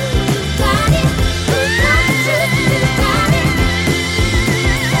truth, you got it. You got the truth, you got it.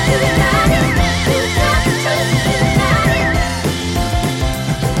 You got it. You got the truth, you got it. You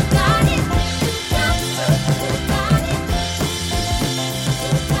got it. You got the truth, you got it. You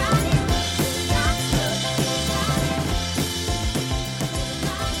got it. You got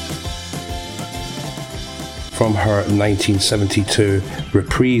From her 1972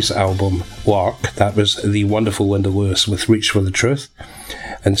 Reprise album, Lark, that was the wonderful Linda Lewis with Reach for the Truth.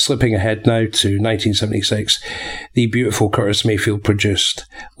 And slipping ahead now to 1976, the beautiful Curtis Mayfield produced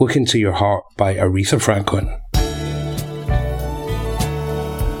Look Into Your Heart by Aretha Franklin.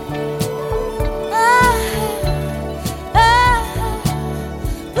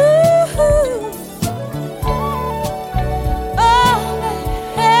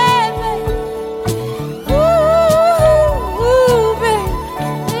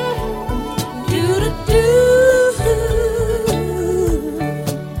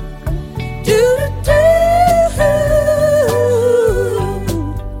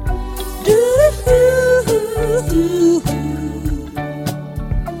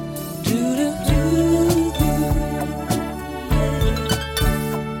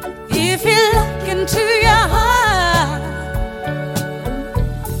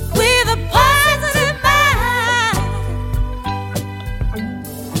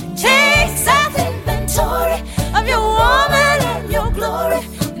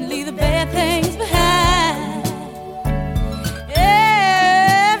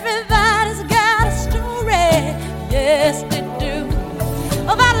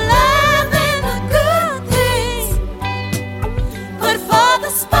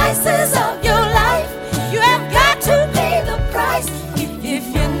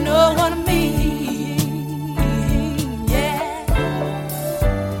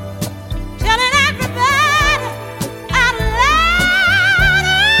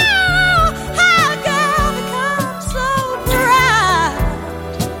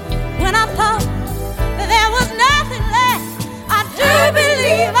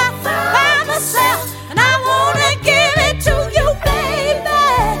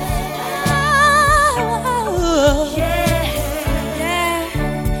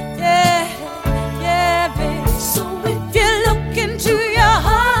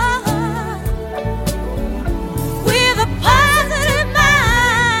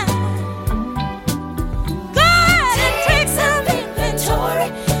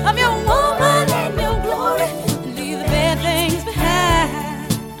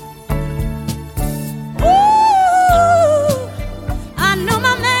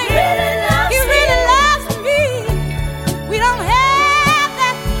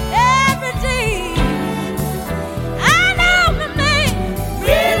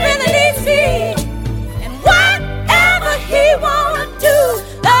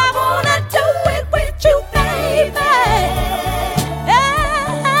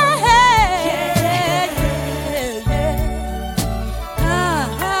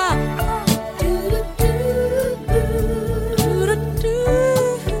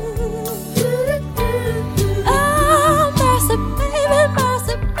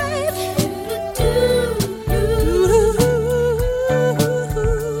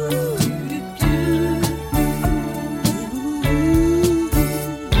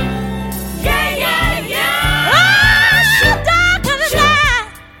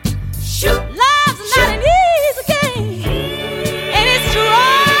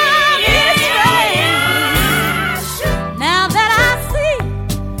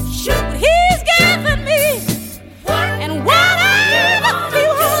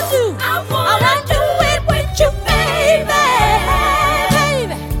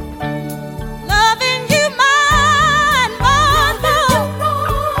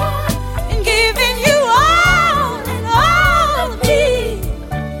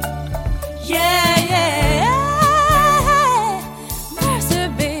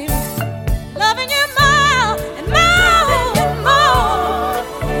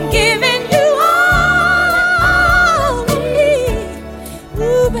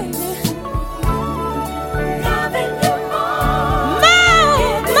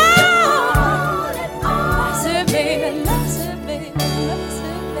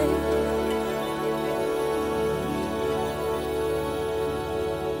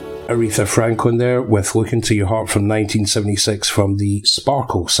 Aretha Franklin there with Look Into Your Heart from 1976 from the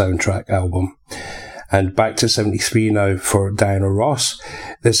Sparkle soundtrack album. And back to 73 now for Diana Ross.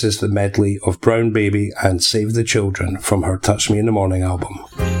 This is the medley of Brown Baby and Save the Children from her Touch Me in the Morning album.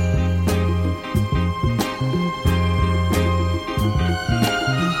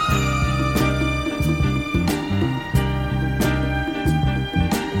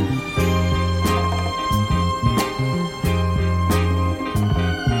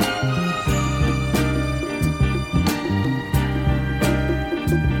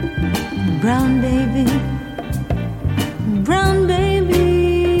 Brown baby, brown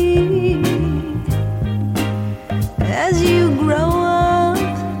baby, as you grow up,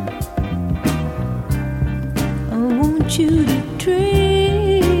 I want you to dream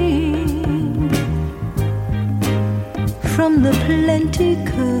from the plenty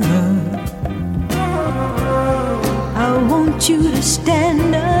cup. I want you to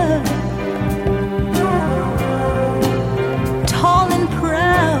stand up, tall and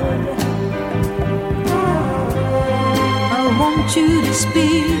proud. I want you to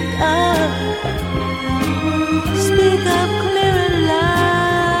speak up clear and loud.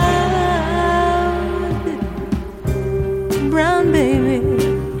 Brown baby,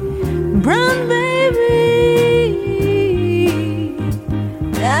 brown baby,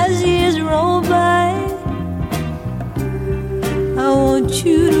 as years roll by, I want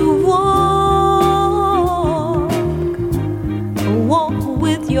you to walk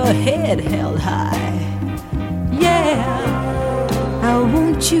with your head held high. Yeah, I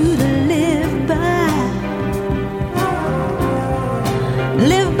want you to live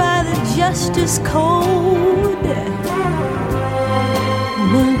by the justice code. I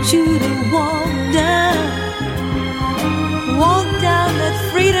want you to walk down that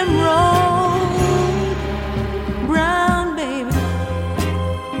freedom road. Brown baby,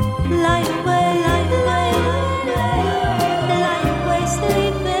 light away,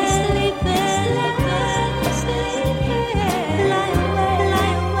 sleeping, light away,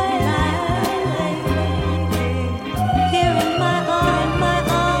 here in my arms,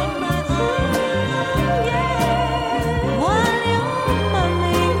 yeah. While you're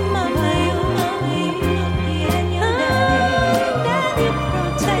mommy, and your daddy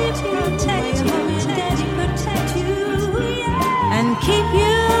protect you, and keep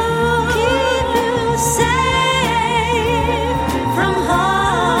you safe from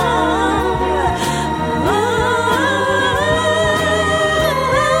harm.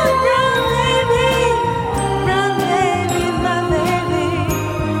 Brown baby, my baby,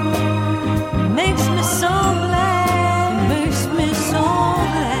 makes me so glad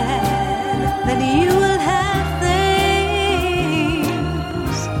that you will have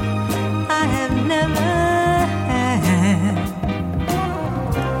things I have never had.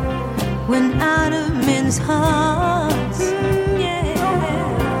 When out of men's hearts, yeah,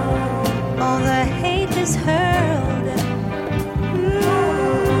 all the hate is hurled,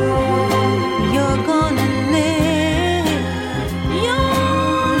 you're gonna live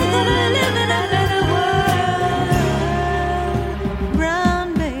in a better world. Brown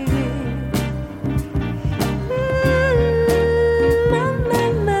baby, brown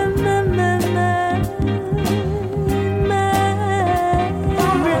baby,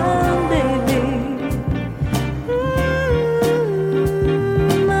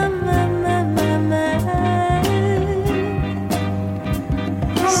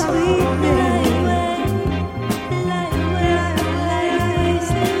 sweet baby, light away,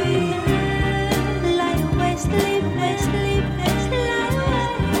 sleep,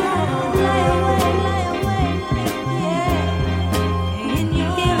 yeah. And you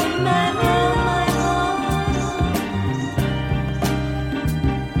hear my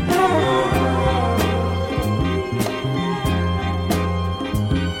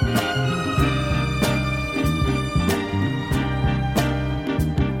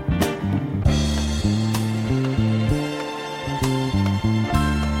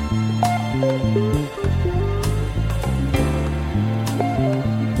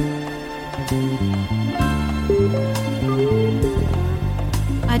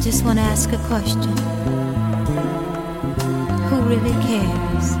I just want to ask a question. Who really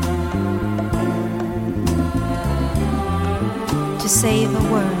cares? To save a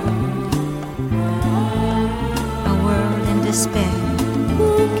world in despair.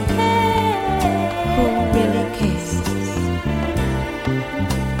 Who cares? Who really cares?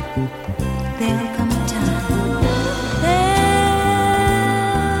 There'll come a time.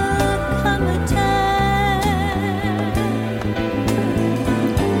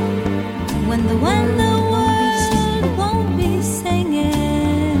 When the world won't be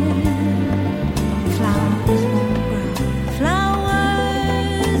singing,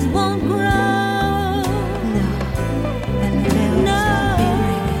 flowers won't grow, no,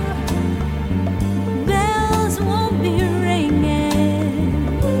 and bells won't be ringing,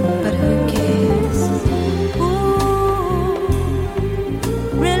 but who cares? Who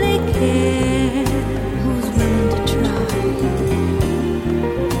really cares? Who's willing to try?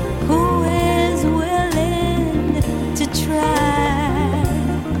 Who is willing to try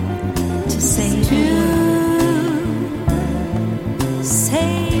to save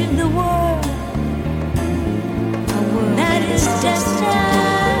the world, a world that is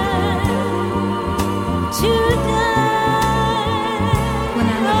destined to die?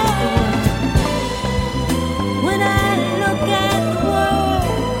 When I look at the world,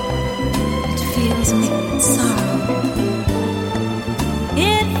 it fills me with sorrow.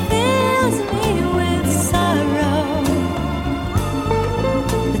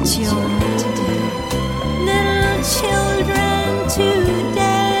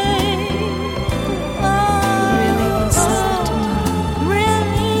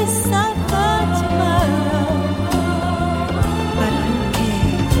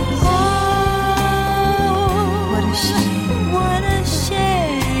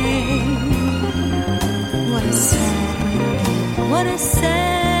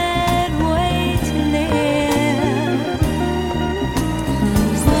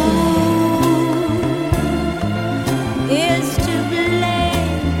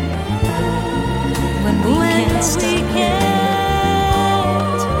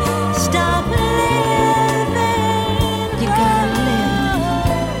 stop living. You gotta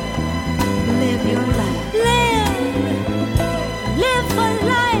live your life. Live for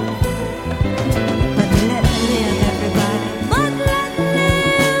life. But let live everybody. But let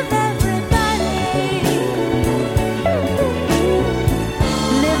live everybody.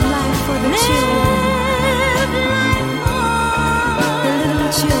 Live life for the children. Live life for The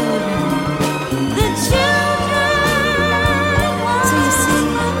little children. the children. So you see,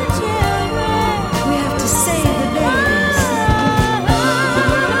 For the children. we have to save the babies.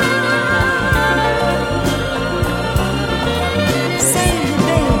 Save the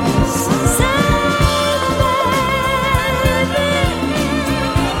babies. Save the babies.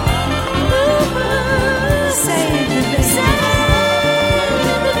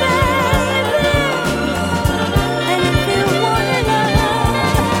 And if you wanna know,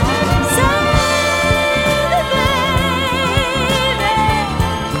 save the baby.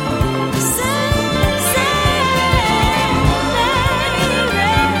 Save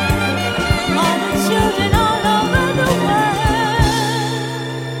all the children all over the world.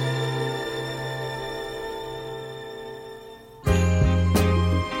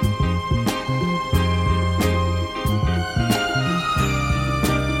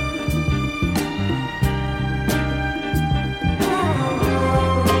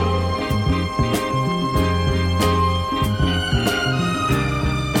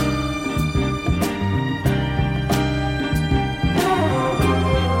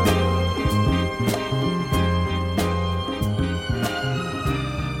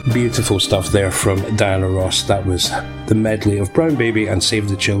 Beautiful stuff there from Diana Ross. That was the medley of Brown Baby and Save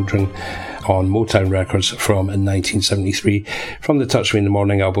the Children on Motown Records from 1973 from the Touch Me in the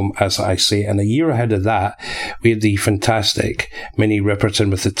Morning album, As I Say. And a year ahead of that, we had the fantastic Minnie Riperton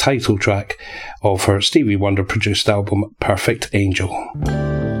with the title track of her Stevie Wonder produced album, Perfect Angel.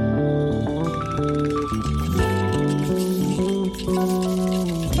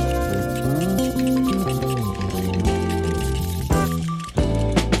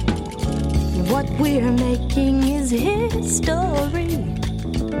 What we're making is history,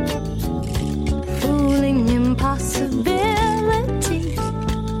 fooling impossibility,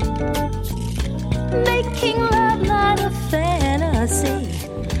 making love not a fantasy.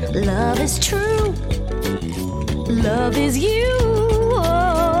 Love is true, love is you.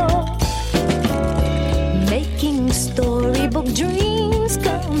 Making storybook dreams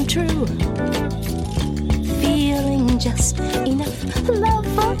come true, feeling just enough love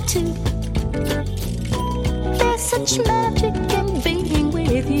for two. There's such magic in being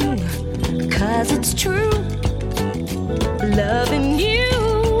with you, 'cause it's true, loving you.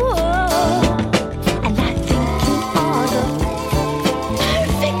 And I think you are the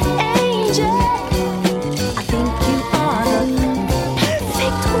perfect angel. I think you are the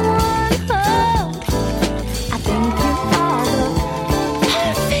perfect one. I think you are the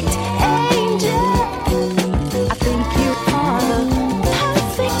perfect angel. I think you are the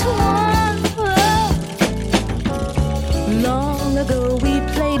perfect one. Long ago we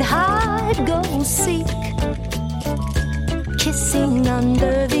played hide go seek, kissing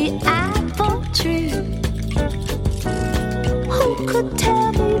under the apple tree. Who could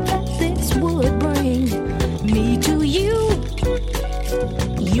tell me that this would bring me to you,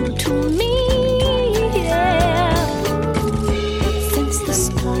 you to me? Yeah. Since the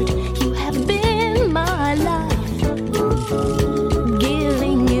start, you have been my life,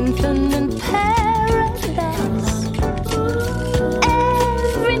 giving infinite paradise.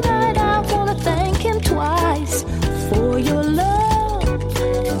 Every night I wanna thank him twice for your love,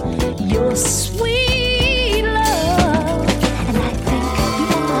 your sweet love. And I think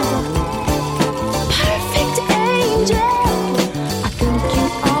you are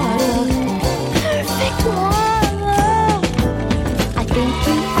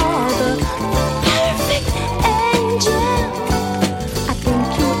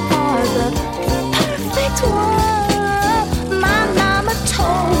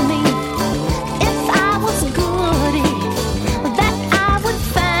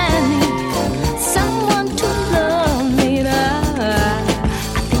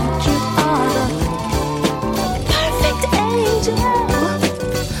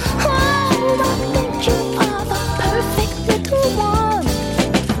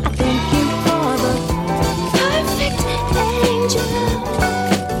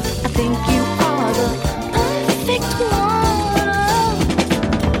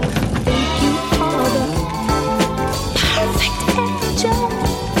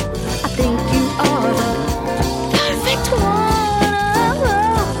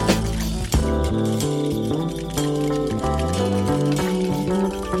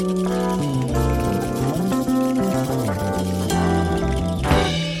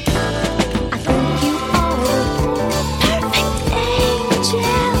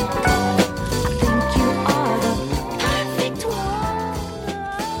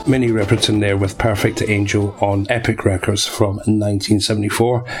Minnie Riperton there with Perfect Angel on Epic Records from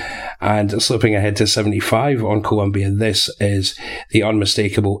 1974. And slipping ahead to 75 on Columbia, this is the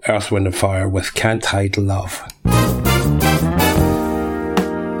unmistakable Earth, Wind & Fire with Can't Hide Love.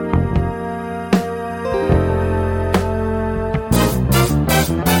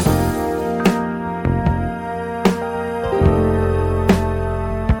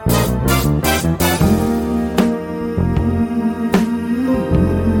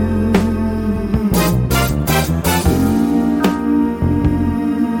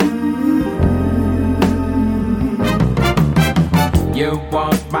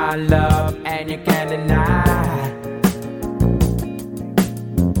 Love and you can't deny.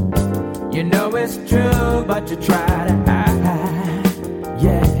 You know it's true, but you try to hide.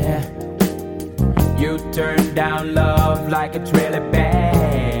 Yeah, you turn down love like it's really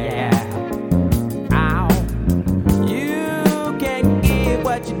bad. Ow. You can't give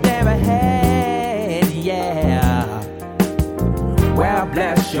what you never had. Yeah. Well,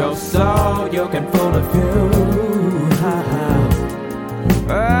 bless your soul, you can fool a few.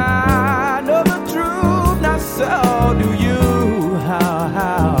 I know the truth, not so do you.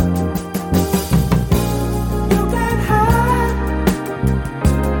 How? You can hide.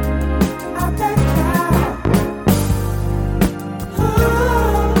 I bet you.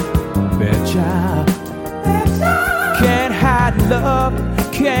 Betcha.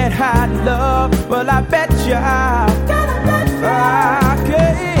 Can't hide love. Well, I bet you. I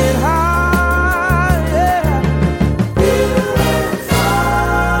can't hide.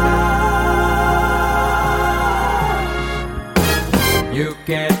 You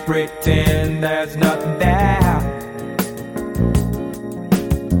can't pretend there's nothing there.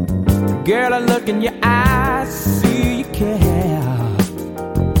 Girl, I look in your eyes, see you care.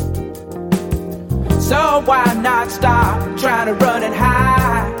 So why not stop trying to run and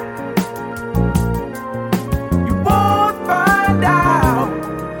hide? You won't find out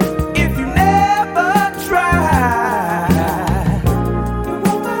if you never try. You want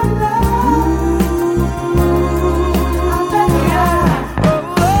my love? I bet you.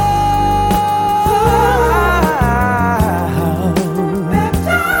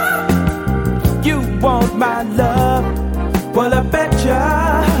 You want my love? Well, I bet you.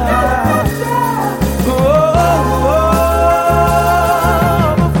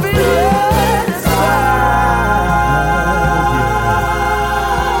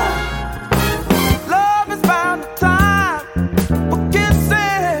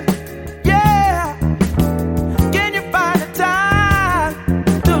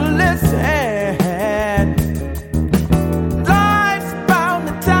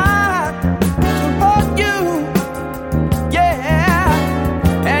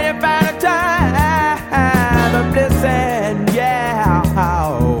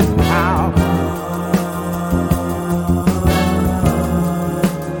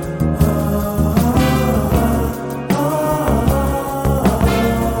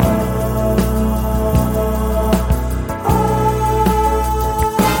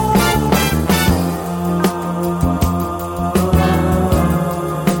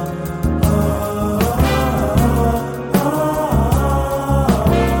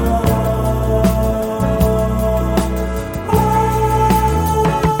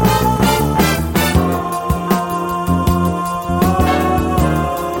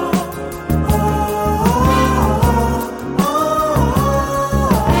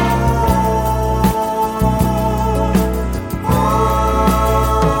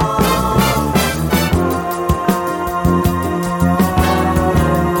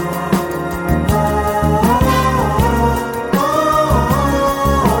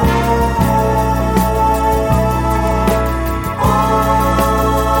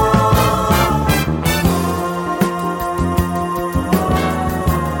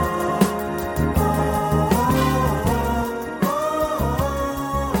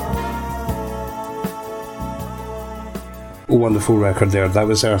 Wonderful record there. That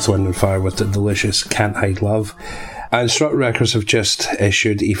was Earth, Wind & Fire with the delicious Can't Hide Love. And Strut Records have just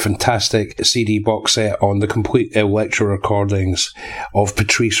issued a fantastic CD box set on the complete electro recordings of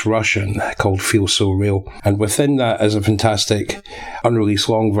Patrice Rushen called Feel So Real. And within that is a fantastic unreleased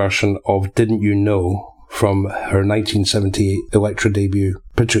long version of Didn't You Know from her 1978 electro debut,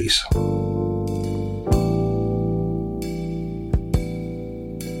 Patrice.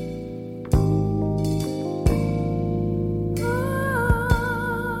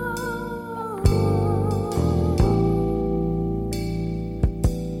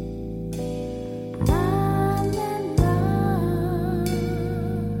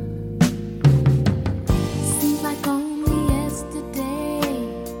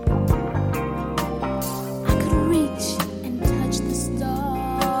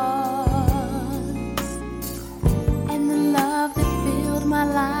 my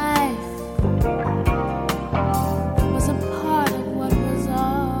life was a part of what was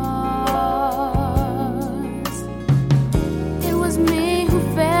ours. It was me who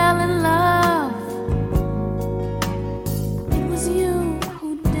fell in love. It was you who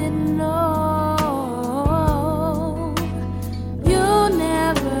didn't know. You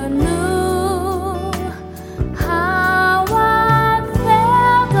never knew how I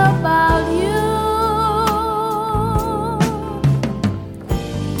felt about you.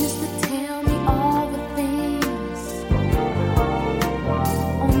 Used to tell me all the things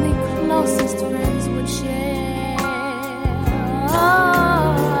only closest friends would share.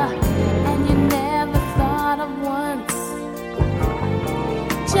 And you never thought of once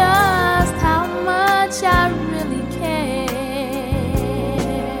just how much I really care.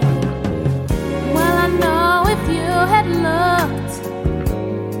 Well, I know if you had looked,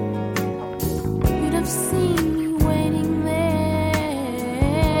 you'd have seen me waiting there.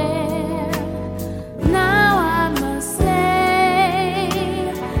 Now I must say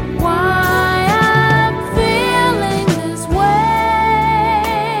why I'm feeling this way.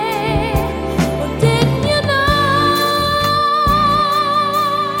 But didn't you know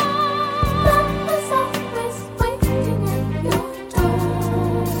love is always waiting at your door?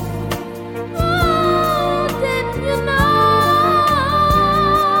 Oh, didn't you know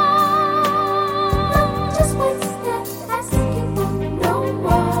love just waits there asking for no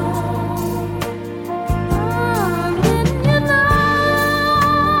more? Oh, didn't you know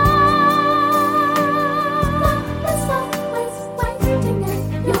love is always waiting at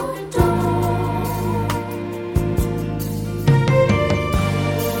your door?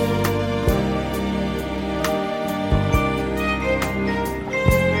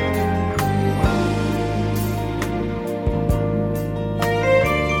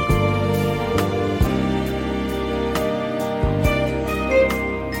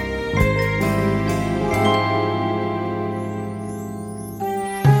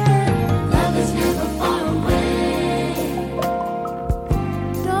 Love is never far away.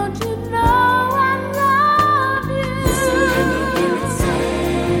 Don't you know I love you? Listen when you hear it say.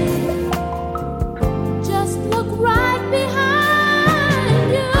 Just look right behind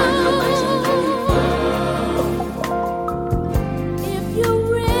you. I know what you're looking for. If you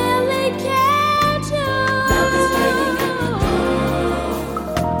really care to, love is waiting at the door.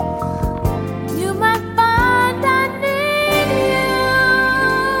 You might find I need you.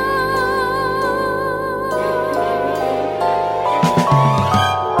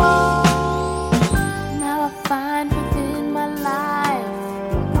 Now I find within my life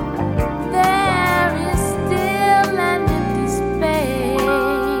there is still an empty space.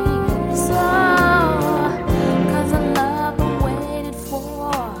 Oh, 'cause the love I waited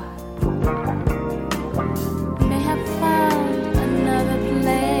for may have found another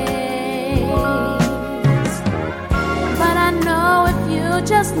place. But I know if you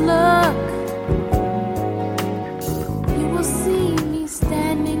just look, you will see me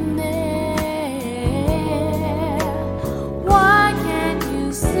standing there. Why can't you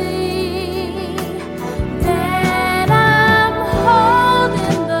see that I'm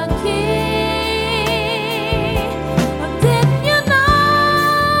holding the key? Or didn't you know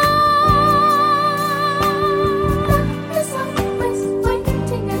love is always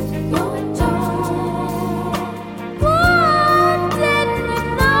waiting at your door? What didn't you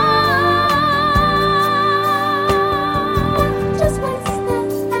know?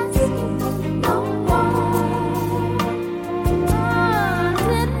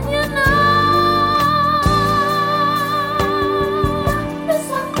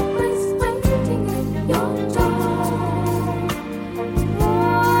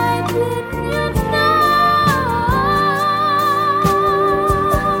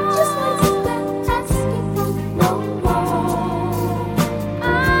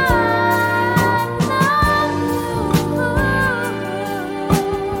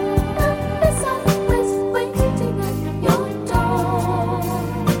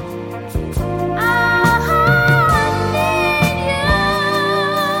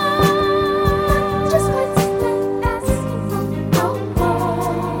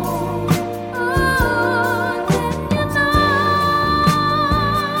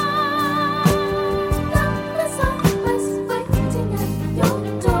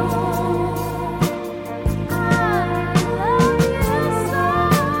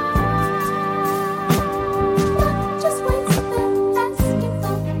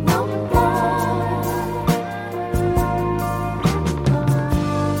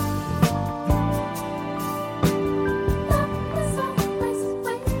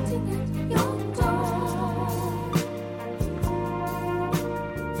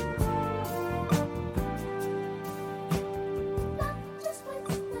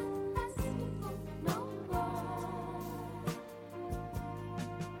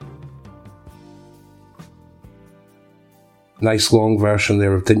 Nice long version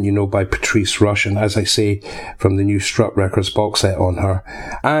there of Didn't You Know by Patrice Rush, and as I say, from the new Strut Records box set on her.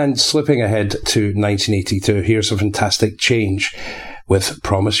 And slipping ahead to 1982, here's a fantastic change with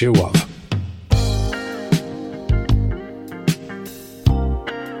Promise Your Love.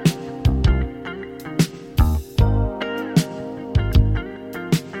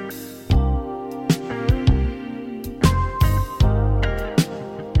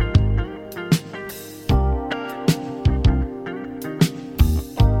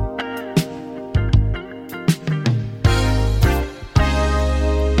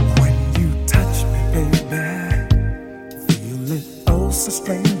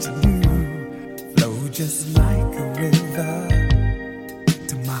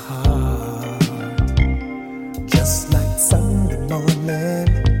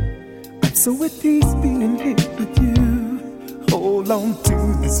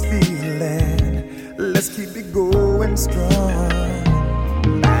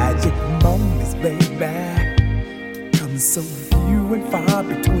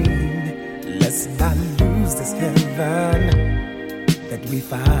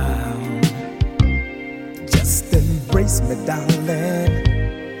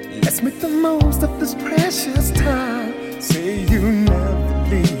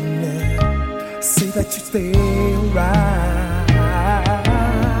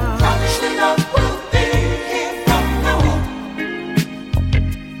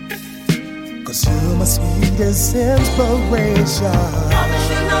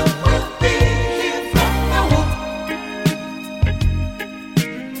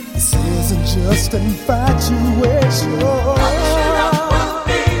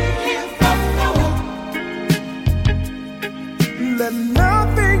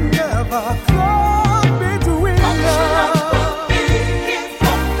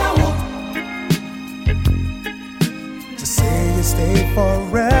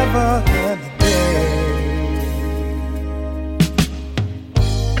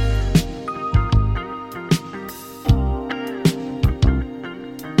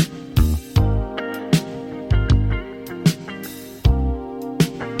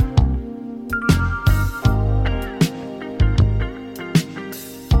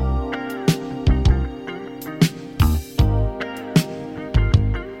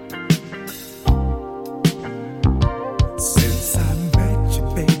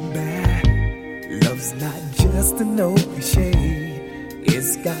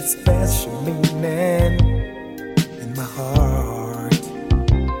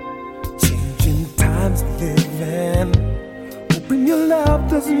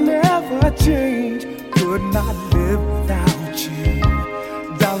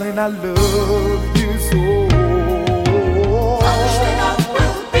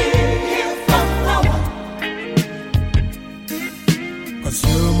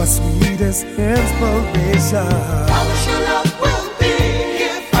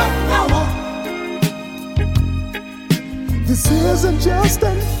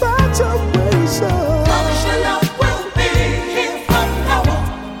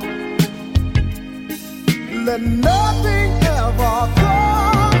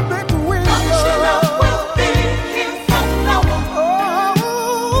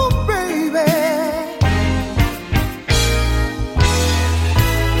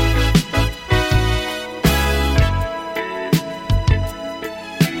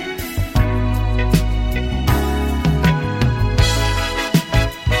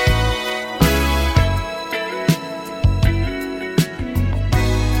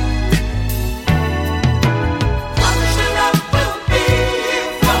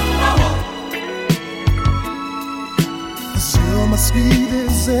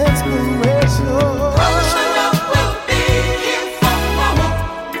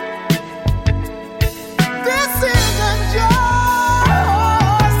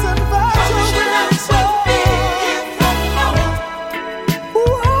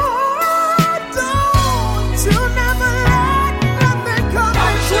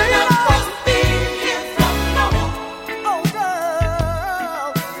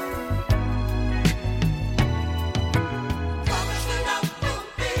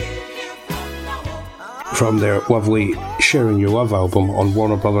 From their lovely Sharing Your Love album on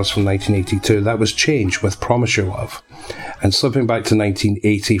Warner Brothers from 1982. That was Change with Promise Your Love. And slipping back to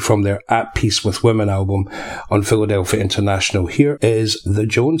 1980 from their At Peace with Women album on Philadelphia International, here is the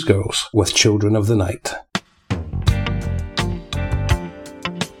Jones Girls with Children of the Night.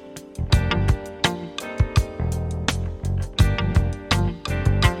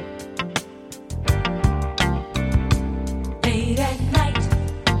 Late at night,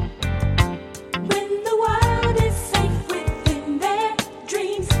 when the world is safe within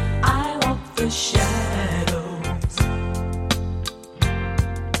shadows.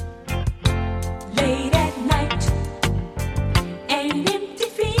 Late at night, an empty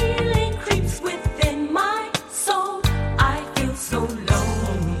feeling creeps within my soul. I feel so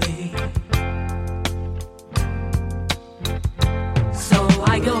lonely. So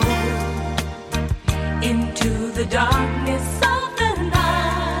I go into the darkness of the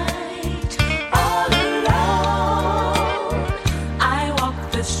night, all alone. I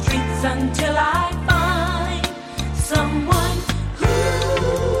walk the streets until I find someone who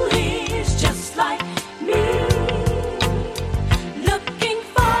is just like me, looking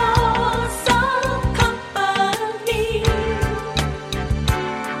for some company.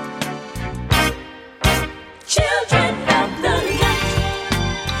 Children of the night.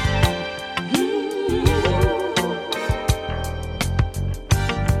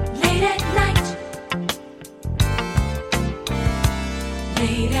 Late at night,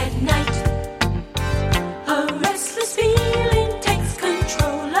 late at night, a restless feeling takes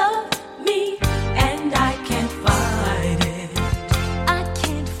control of me, and I can't fight it. I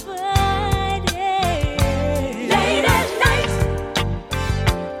can't fight it. Late at night,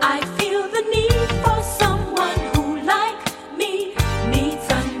 I feel the need for someone who, like me, needs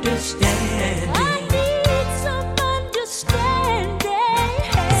understanding. I need some understanding.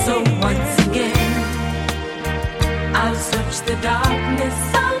 So once again, I'll search the darkness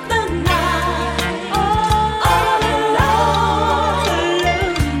of the night. All alone,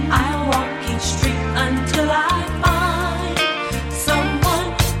 I'll walk each street until I find someone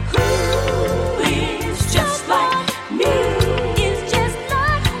who is just like me,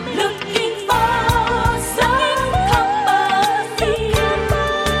 looking for some company.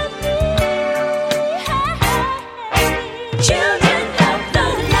 Children of the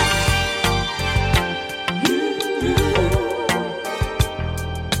night.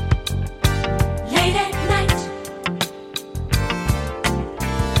 Late at night.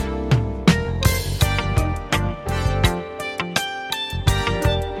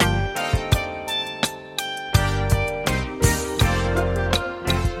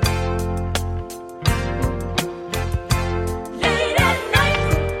 Late at night.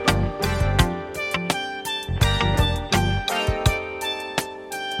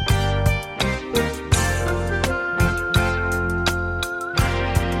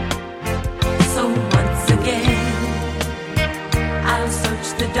 So once again, I'll search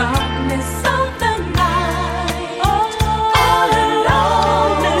the darkness of the night. All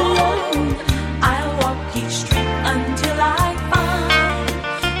alone, I'll walk each street until I find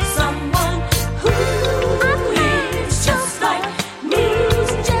someone who is just like me,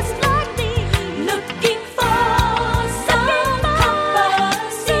 looking for some company.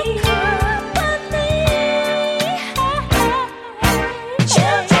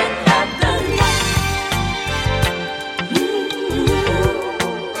 Children of the night.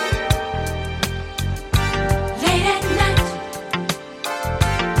 Late at night.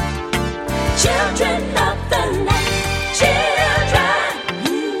 Children of the night. Children.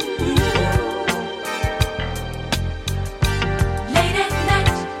 Late at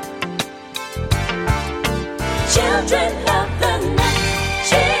night. Children of the night.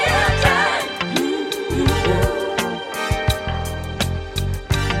 Children.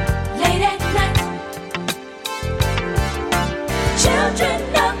 Late at night. Children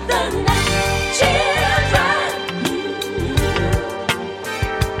of the night. Children.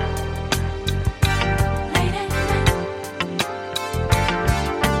 Late at night.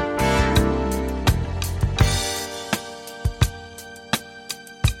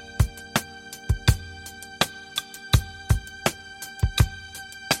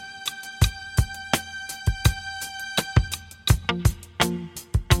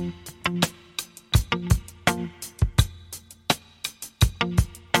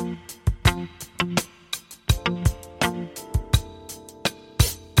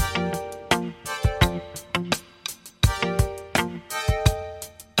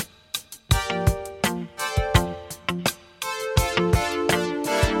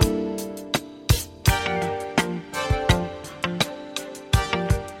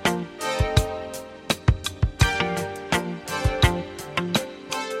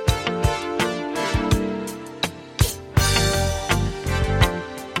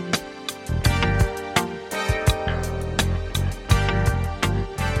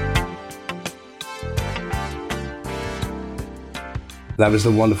 That was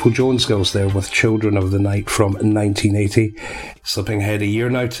the wonderful Jones Girls there with Children of the Night from 1980. Slipping ahead a year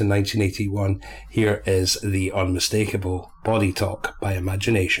now to 1981, here is the unmistakable Body Talk by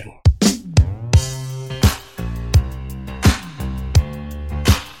Imagination.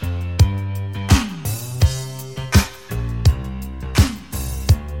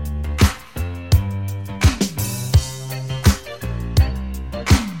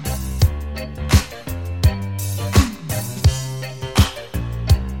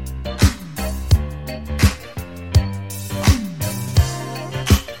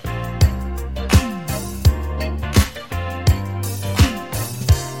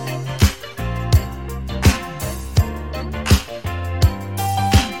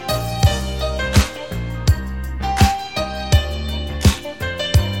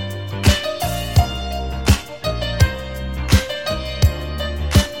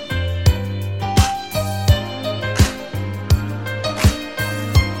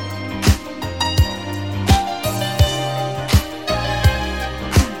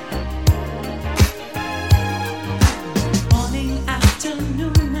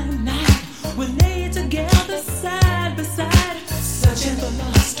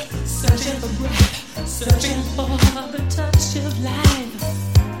 Searching for breath, searching for the touch of life.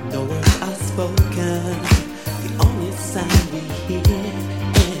 No words are spoken, the only sound we hear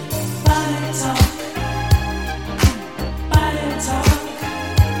is body talk, body talk.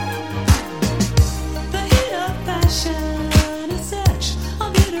 The heat of passion is such a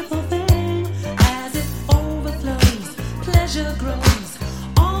beautiful thing. As it overflows, pleasure grows,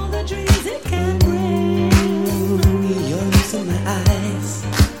 all the dreams it can bring. You're losing my eyes,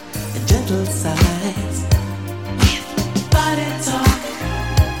 and gentle sighs. Body talk,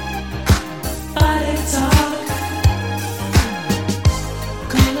 body talk.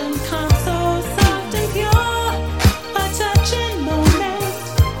 Cool and calm, so soft and pure, a touching moment.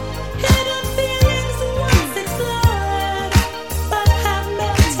 Hidden feelings once explored, but have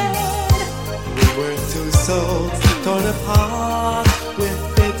melted. We were two souls torn apart with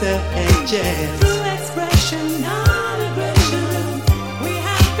bitter edges. Through expression, non-aggression, we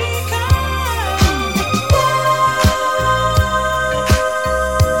have become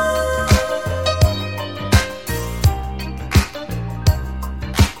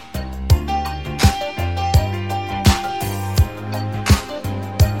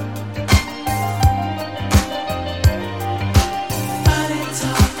body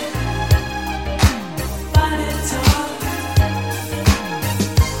talk, body talk.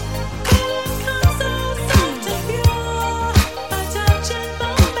 Come so soft and pure, a touching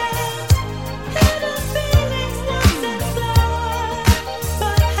moment. Hidden feelings once explored,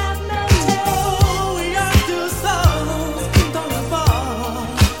 but have melted. We are two souls torn apart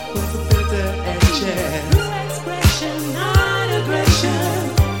with bitter edges. Through expression, non-aggression,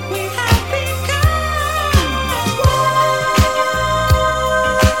 we have become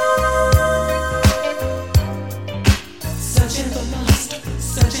searching for lust,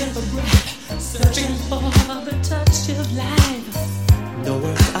 searching for breath, searching for the touch of life. No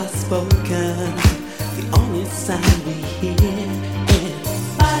words are spoken, the only sound we hear is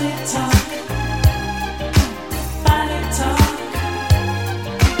Body talk, body talk,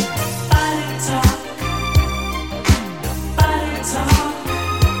 body talk, body talk,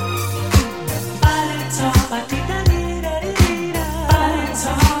 body talk, body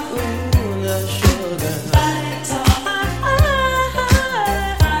talk, the sugar. body talk,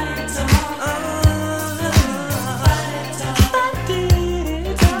 body talk,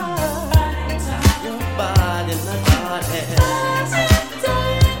 Your body, my body.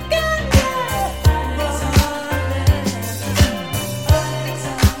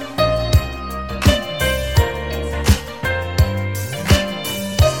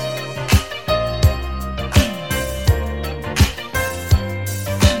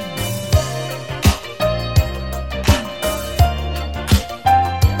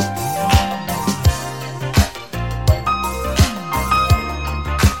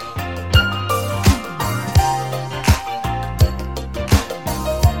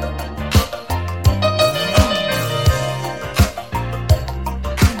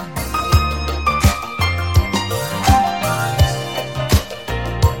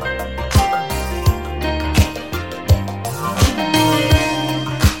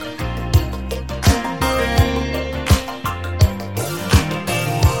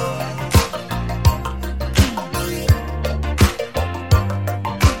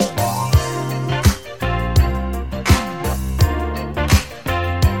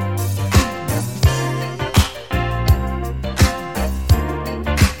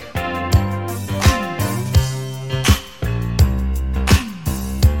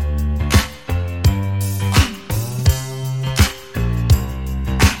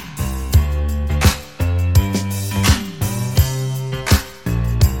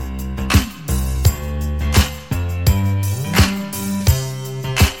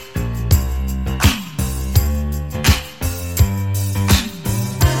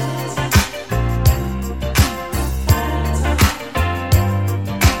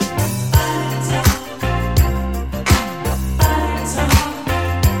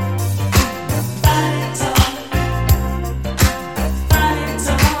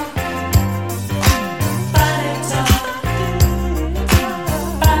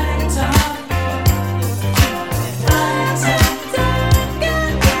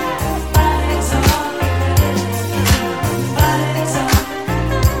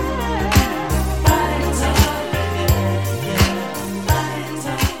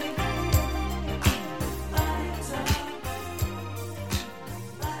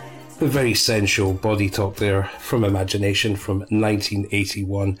 The very sensual Body Talk there from Imagination from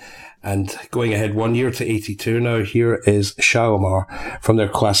 1981. And going ahead 1 year to 82 now, here is Shalimar from their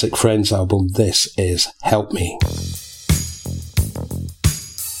classic Friends album. This is Help Me.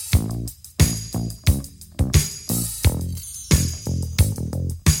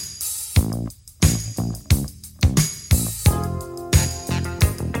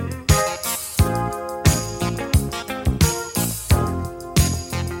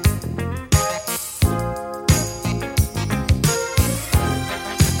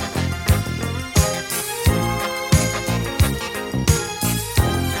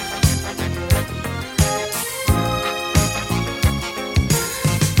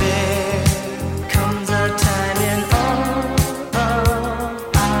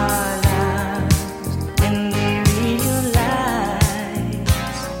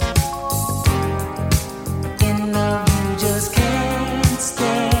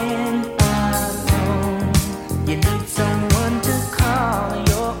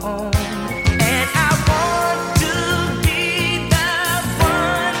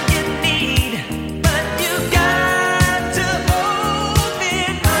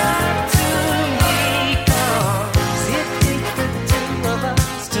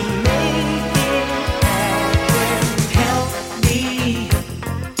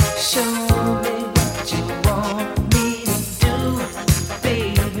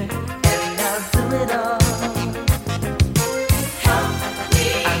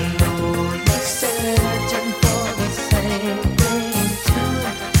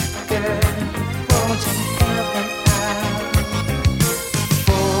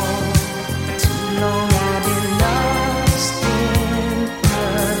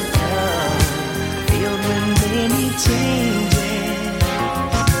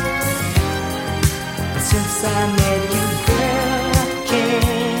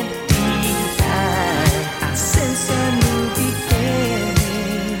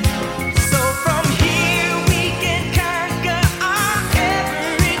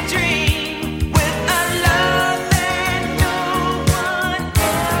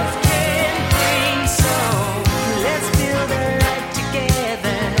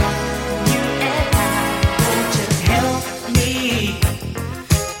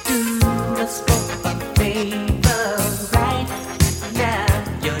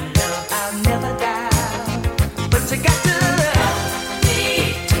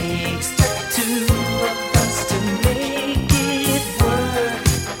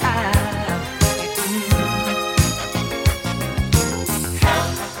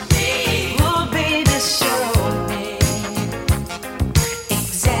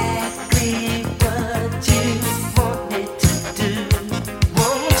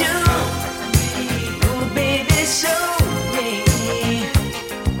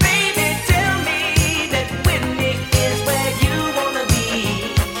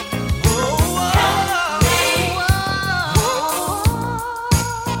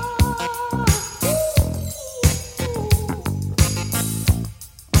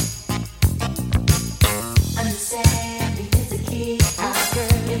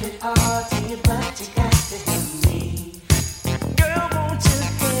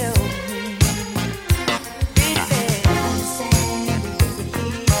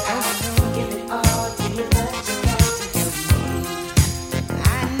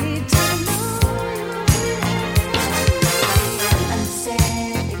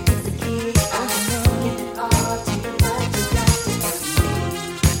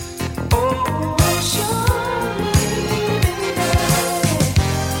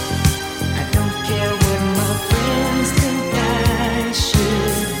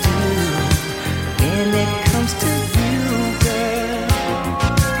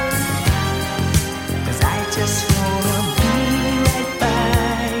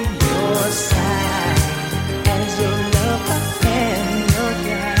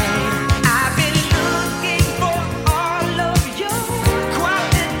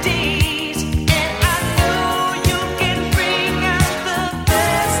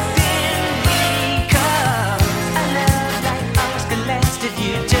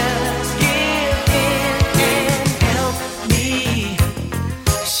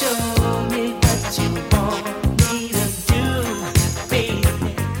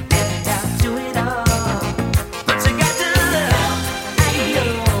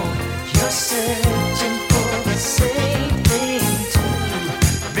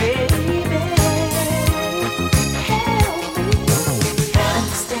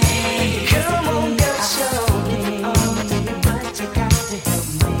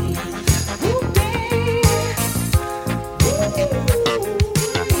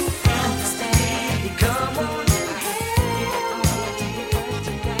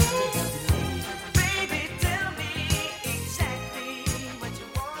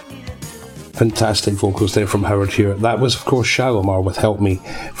 Fantastic vocals there from Howard Hewitt. That was, of course, Shalimar with Help Me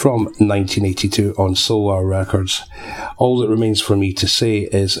from 1982 on Solar Records. All that remains for me to say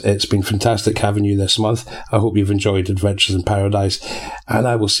is it's been fantastic having you this month. I hope you've enjoyed Adventures in Paradise, and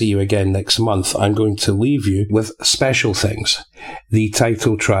I will see you again next month. I'm going to leave you with Special Things, the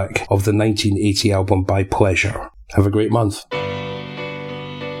title track of the 1980 album By Pleasure. Have a great month.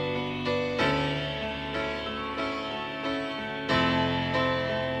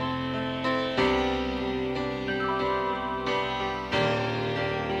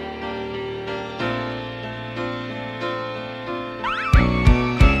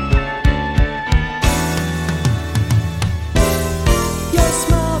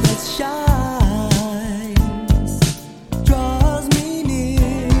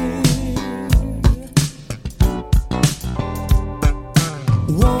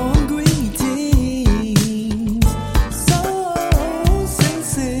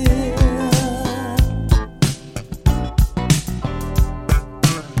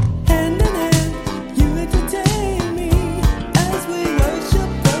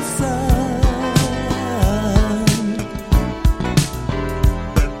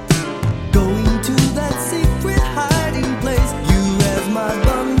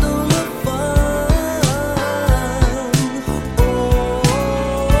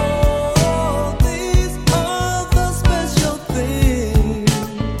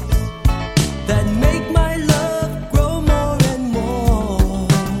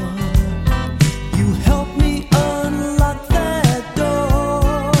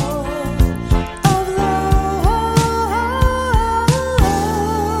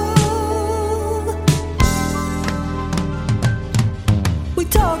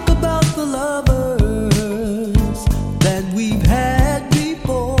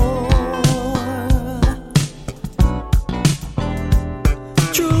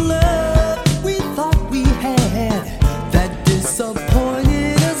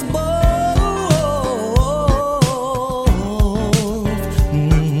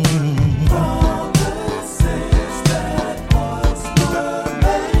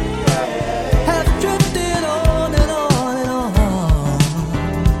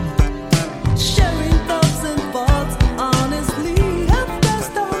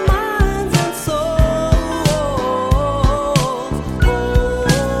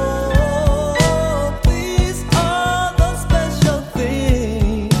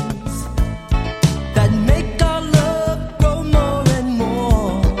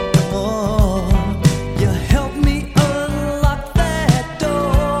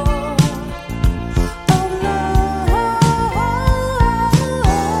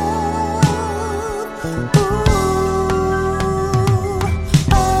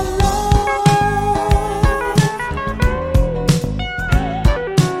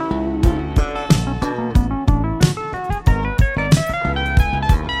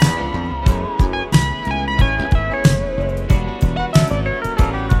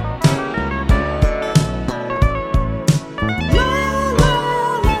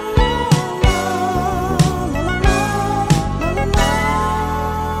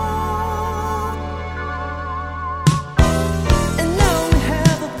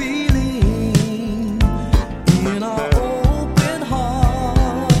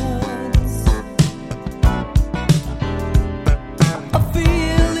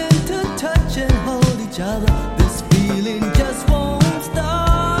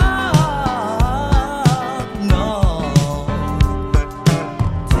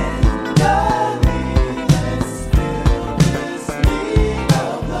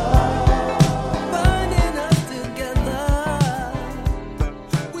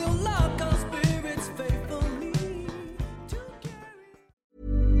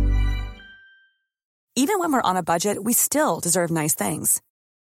 Even when we're on a budget, we still deserve nice things.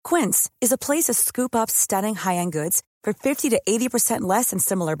 Quince is a place to scoop up stunning high-end goods for 50 to 80% less than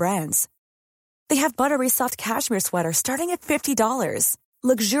similar brands. They have buttery soft cashmere sweaters starting at $50,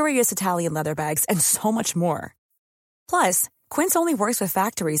 luxurious Italian leather bags, and so much more. Plus, Quince only works with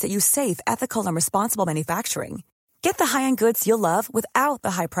factories that use safe, ethical, and responsible manufacturing. Get the high-end goods you'll love without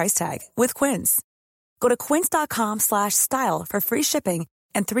the high price tag with Quince. Go to quince.com/style for free shipping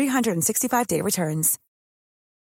and 365-day returns.